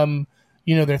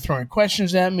 They're throwing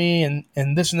questions at me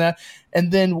and this and that,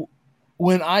 and then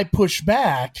when I push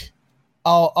back,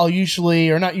 I'll usually,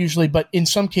 or not usually, but in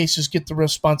some cases, get the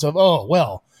response of, "Oh,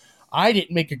 well, I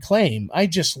didn't make a claim. I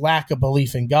just lack a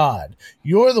belief in God.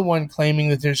 You're the one claiming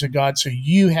that there's a God, so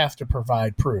you have to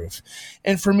provide proof."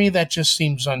 And for me, that just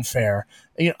seems unfair.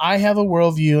 I have a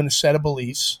worldview and a set of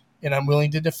beliefs, and I'm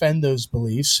willing to defend those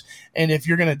beliefs. And if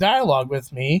you're going to dialogue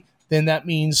with me, then that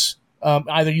means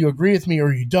either you agree with me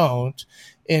or you don't.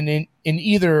 And in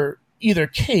either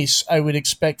case, I would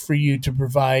expect for you to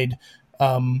provide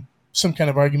some kind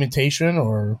of argumentation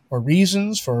or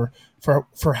reasons for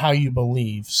how you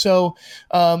believe. So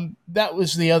that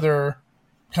was the other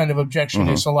kind of objection.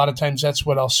 Is a lot of times that's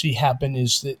what I'll see happen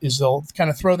is they'll kind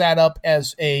of throw that up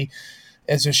as a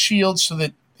shield so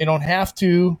that they don't have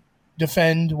to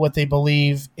defend what they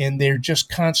believe, and they're just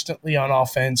constantly on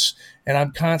offense, and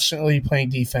I'm constantly playing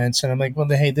defense, and I'm like, well,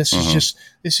 hey, this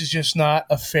is just not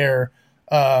a fair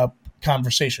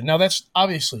conversation. Now that's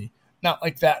obviously not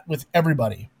like that with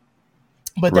everybody.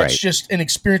 But that's just an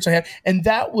experience I had. And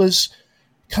that was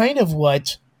kind of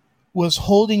what was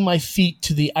holding my feet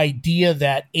to the idea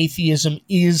that atheism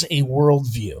is a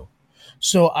worldview.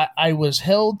 So I was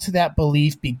held to that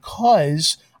belief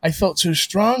because I felt so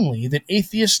strongly that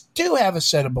atheists do have a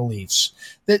set of beliefs,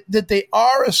 that they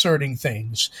are asserting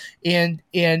things. And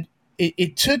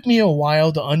it took me a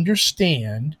while to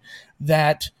understand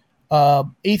that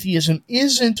atheism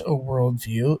isn't a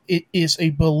worldview. It is a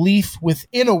belief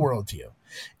within a worldview.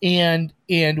 And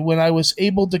when I was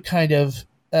able to kind of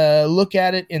look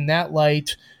at it in that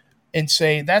light and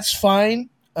say, that's fine,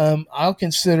 I'll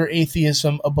consider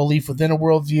atheism a belief within a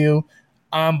worldview,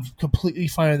 I'm completely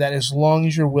fine with that as long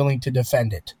as you're willing to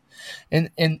defend it.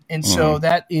 And so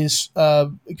that is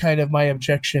kind of my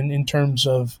objection in terms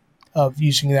of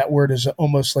using that word as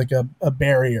almost like a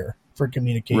barrier for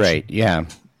communication. Right, yeah.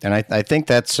 And I think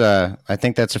that's a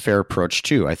fair approach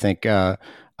too. I think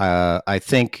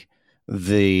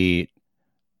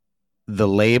the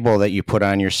label that you put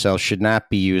on yourself should not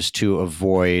be used to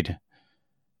avoid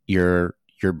your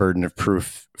burden of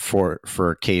proof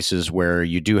for cases where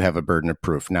you do have a burden of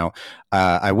proof. Now,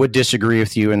 I would disagree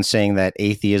with you in saying that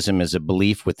atheism is a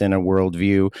belief within a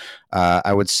worldview.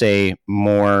 I would say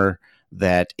more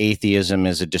that atheism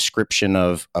is a description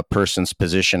of a person's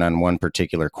position on one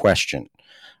particular question.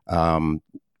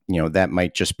 that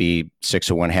might just be 6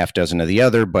 of one, half dozen of the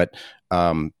other, but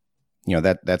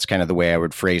that's kind of the way I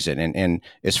would phrase it. And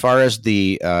as far as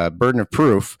the burden of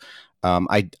proof,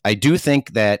 I do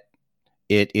think that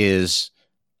it is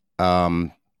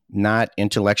not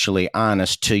intellectually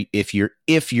honest to if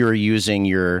you're using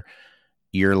your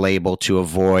label to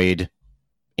avoid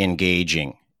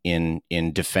engaging in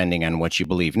defending on what you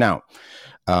believe. Now,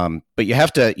 but you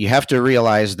have to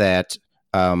realize that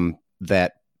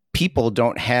that people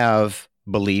don't have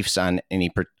beliefs on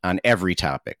every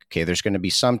topic. Okay, there's going to be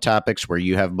some topics where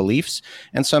you have beliefs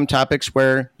and some topics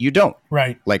where you don't.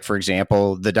 Right. Like, for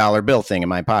example, the dollar bill thing in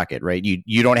my pocket, right?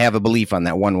 You don't have a belief on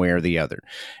that one way or the other.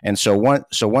 And so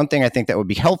one thing I think that would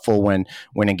be helpful when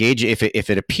engaging, if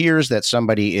it appears that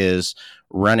somebody is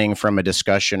running from a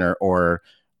discussion or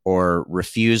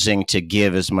refusing to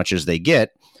give as much as they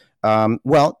get,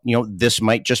 this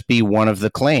might just be one of the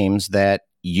claims that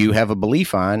you have a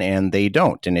belief on and they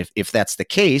don't. And if that's the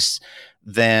case,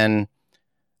 then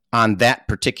on that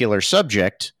particular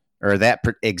subject or that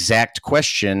exact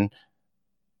question,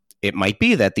 it might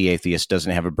be that the atheist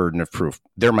doesn't have a burden of proof.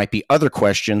 There might be other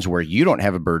questions where you don't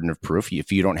have a burden of proof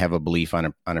if you don't have a belief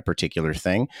on a particular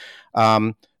thing.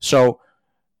 So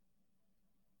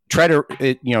try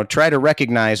to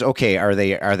recognize, okay, are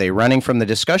they running from the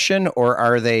discussion, or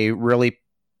are they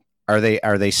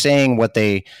saying what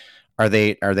they are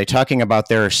they talking about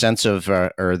their sense of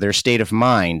or their state of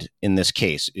mind in this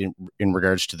case in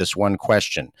regards to this one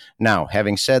question? Now,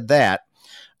 having said that,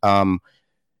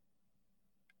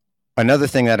 another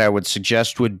thing that I would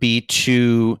suggest would be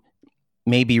to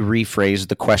maybe rephrase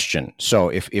the question. So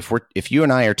if you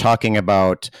and I are talking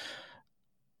about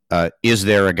is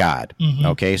there a God? Mm-hmm.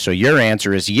 Okay, so your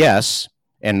answer is yes,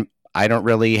 and I don't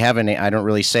really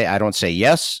say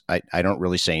yes. I don't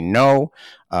really say no.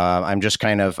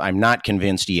 I'm not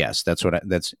convinced yes.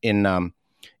 That's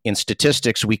in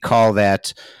statistics, we call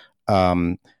that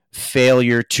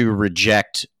failure to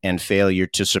reject and failure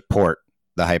to support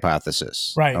the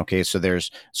hypothesis. Right. Okay.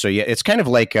 It's kind of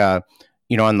like, on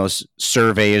those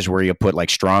surveys where you put like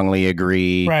strongly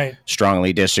agree, right,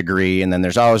 strongly disagree, and then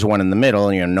there's always one in the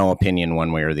middle, no opinion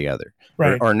one way or the other.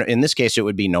 Right. Or in this case, it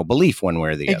would be no belief one way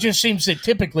or the other. It just seems that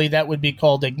typically that would be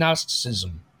called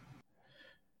agnosticism.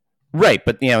 Right,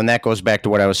 but and that goes back to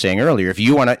what I was saying earlier. If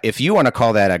you want to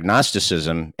call that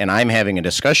agnosticism, and I'm having a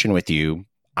discussion with you,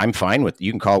 I'm fine with.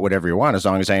 You can call it whatever you want, as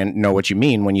long as I know what you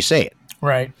mean when you say it.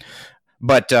 Right.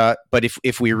 But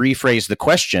if we rephrase the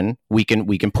question, we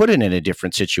can put it in a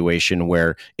different situation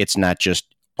where it's not just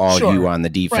all you on the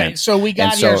defense. Right. So we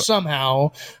got here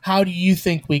somehow. How do you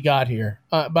think we got here?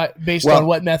 Based on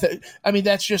what method? I mean,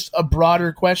 that's just a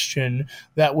broader question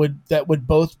that would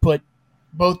both put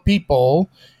both people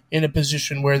in a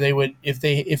position where they would, if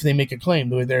they make a claim,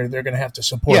 they're going to have to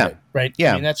support it, right?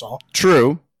 Yeah, I mean, that's all.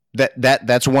 True.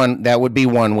 That would be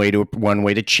one way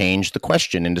to change the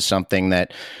question into something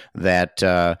that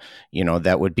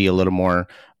would be a little more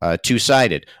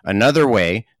two-sided. Another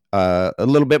way, a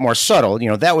little bit more subtle,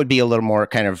 that would be a little more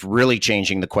kind of really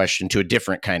changing the question to a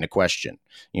different kind of question.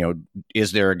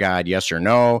 Is there a God? Yes or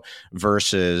no?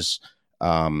 Versus,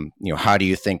 how do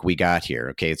you think we got here?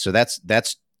 Okay, so that's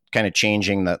kind of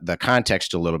changing the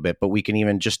context a little bit, but we can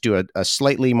even just do a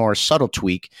slightly more subtle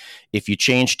tweak. If you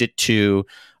changed it to,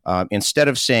 instead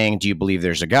of saying, do you believe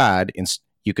there's a God?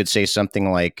 You could say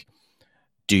something like,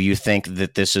 do you think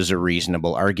that this is a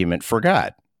reasonable argument for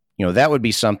God? That would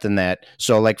be something that,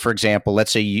 so like, for example,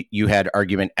 let's say you had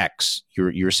argument X.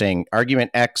 You're saying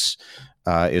argument X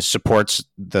supports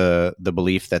the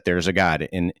belief that there's a God.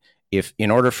 And if,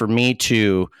 in order for me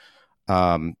to,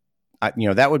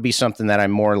 that would be something that I'm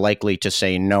more likely to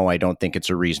say, no, I don't think it's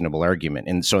a reasonable argument.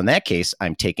 And so in that case,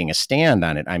 I'm taking a stand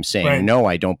on it. I'm saying, right, no,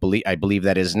 I believe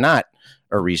that is not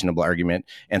a reasonable argument.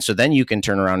 And so then you can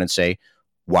turn around and say,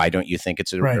 why don't you think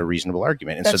it's a reasonable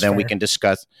argument? And That's so then fair. We can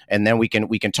discuss, and then we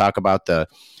can talk about the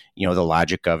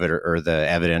logic of it or the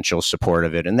evidential support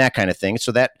of it and that kind of thing.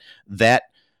 So that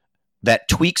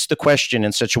tweaks the question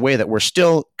in such a way that we're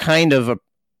still kind of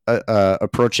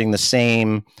approaching the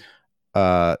same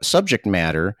subject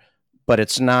matter, but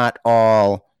it's not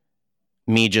all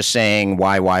me just saying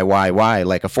why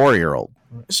like a 4-year-old.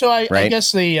 So I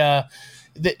guess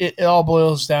it all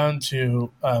boils down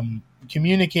to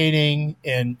communicating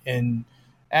and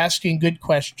asking good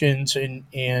questions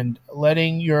and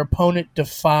letting your opponent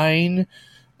define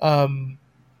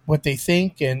what they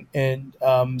think and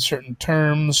certain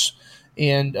terms.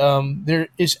 And there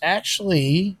is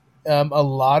actually a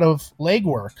lot of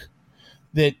legwork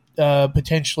that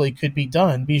potentially could be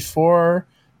done before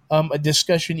a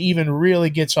discussion even really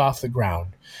gets off the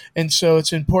ground. And so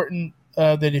it's important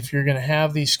that if you're going to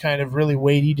have these kind of really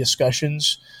weighty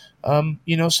discussions,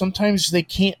 sometimes they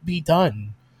can't be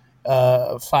done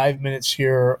 5 minutes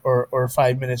here or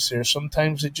 5 minutes there.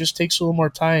 Sometimes it just takes a little more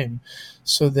time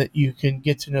so that you can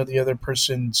get to know the other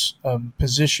person's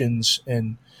positions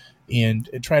and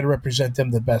try to represent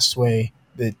them the best way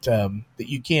that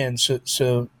you can.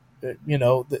 So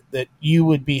that you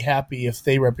would be happy if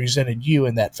they represented you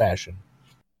in that fashion.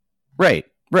 Right.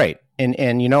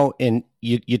 And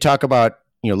you talk about,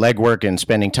 legwork and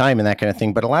spending time and that kind of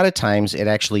thing, but a lot of times it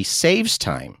actually saves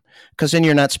time because then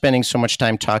you're not spending so much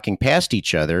time talking past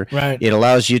each other. Right. It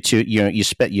allows you to, you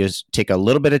take a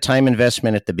little bit of time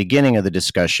investment at the beginning of the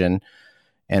discussion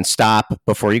and stop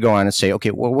before you go on and say, okay,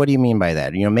 well, what do you mean by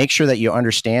that? Make sure that you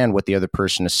understand what the other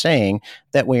person is saying.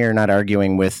 That way you're not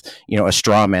arguing with, a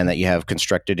straw man that you have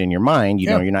constructed in your mind.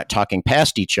 You're not talking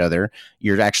past each other.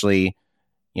 You're actually,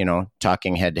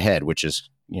 talking head to head, which is,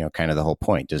 kind of the whole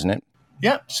point, isn't it?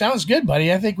 Yep. Sounds good,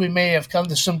 buddy. I think we may have come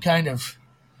to some kind of,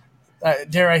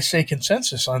 dare I say,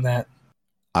 consensus on that.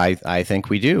 I think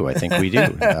we do. All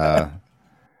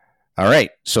right.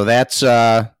 So that's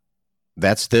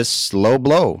this low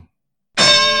blow.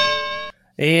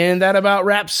 And that about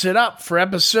wraps it up for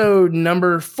episode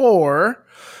number 4.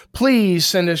 Please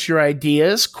send us your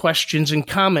ideas, questions, and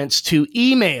comments to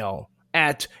email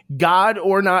at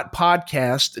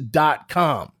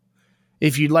godornotpodcast.com.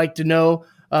 If you'd like to know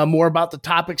more about the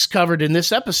topics covered in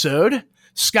this episode,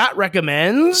 Scott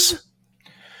recommends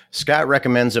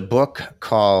a book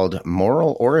called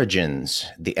Moral Origins: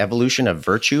 The Evolution of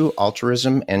Virtue,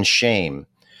 Altruism, and Shame.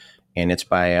 And it's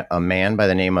by a man by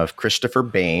the name of Christopher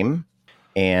Boehm.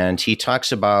 And he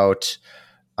talks about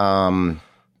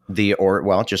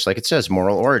just like it says,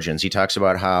 moral origins. He talks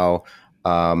about how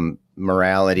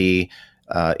morality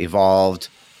evolved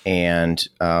and,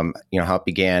 how it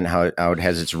began, how it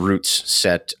has its roots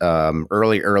set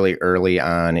early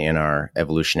on in our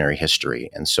evolutionary history.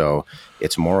 And so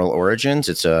it's moral origins.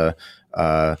 It's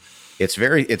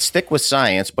it's thick with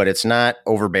science, but it's not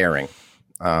overbearing.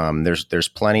 There's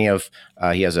plenty of,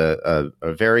 he has a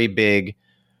very big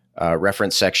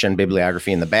reference section,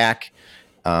 bibliography in the back.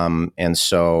 And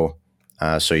so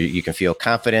you can feel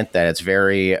confident that it's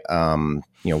very,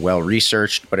 well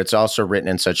researched, but it's also written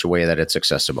in such a way that it's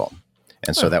accessible.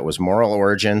 And so that was Moral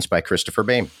Origins by Christopher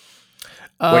Boehm.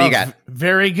 What do you got?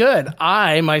 Very good.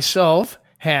 I myself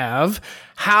have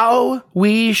How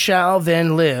We Shall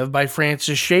Then Live by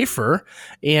Francis Schaeffer.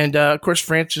 And of course,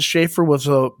 Francis Schaeffer was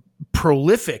a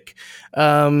prolific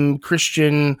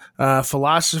Christian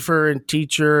philosopher and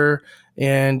teacher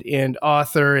and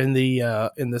author in the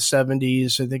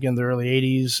 70s, I think in the early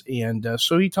 80s. And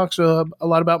so he talks a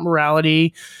lot about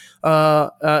morality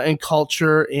and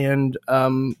culture and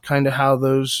kind of how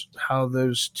those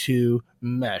two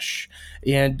mesh.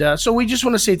 And so we just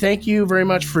want to say thank you very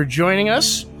much for joining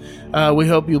us. We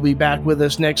hope you'll be back with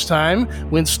us next time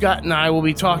when Scott and I will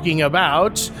be talking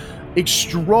about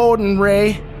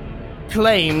extraordinary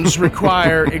claims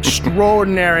require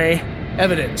extraordinary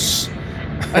evidence.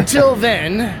 Until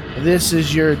then, this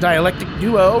is your dialectic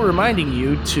duo reminding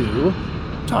you to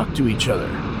talk to each other.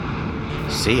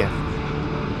 See ya.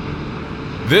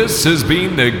 This has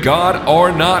been the God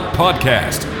or Not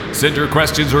podcast. Send your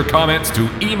questions or comments to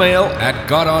email at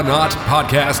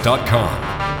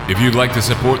godornotpodcast.com. If you'd like to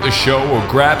support the show or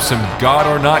grab some God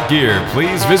or Not gear,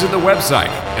 please visit the website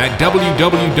at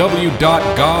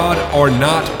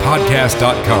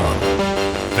www.godornotpodcast.com.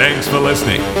 Thanks for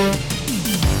listening.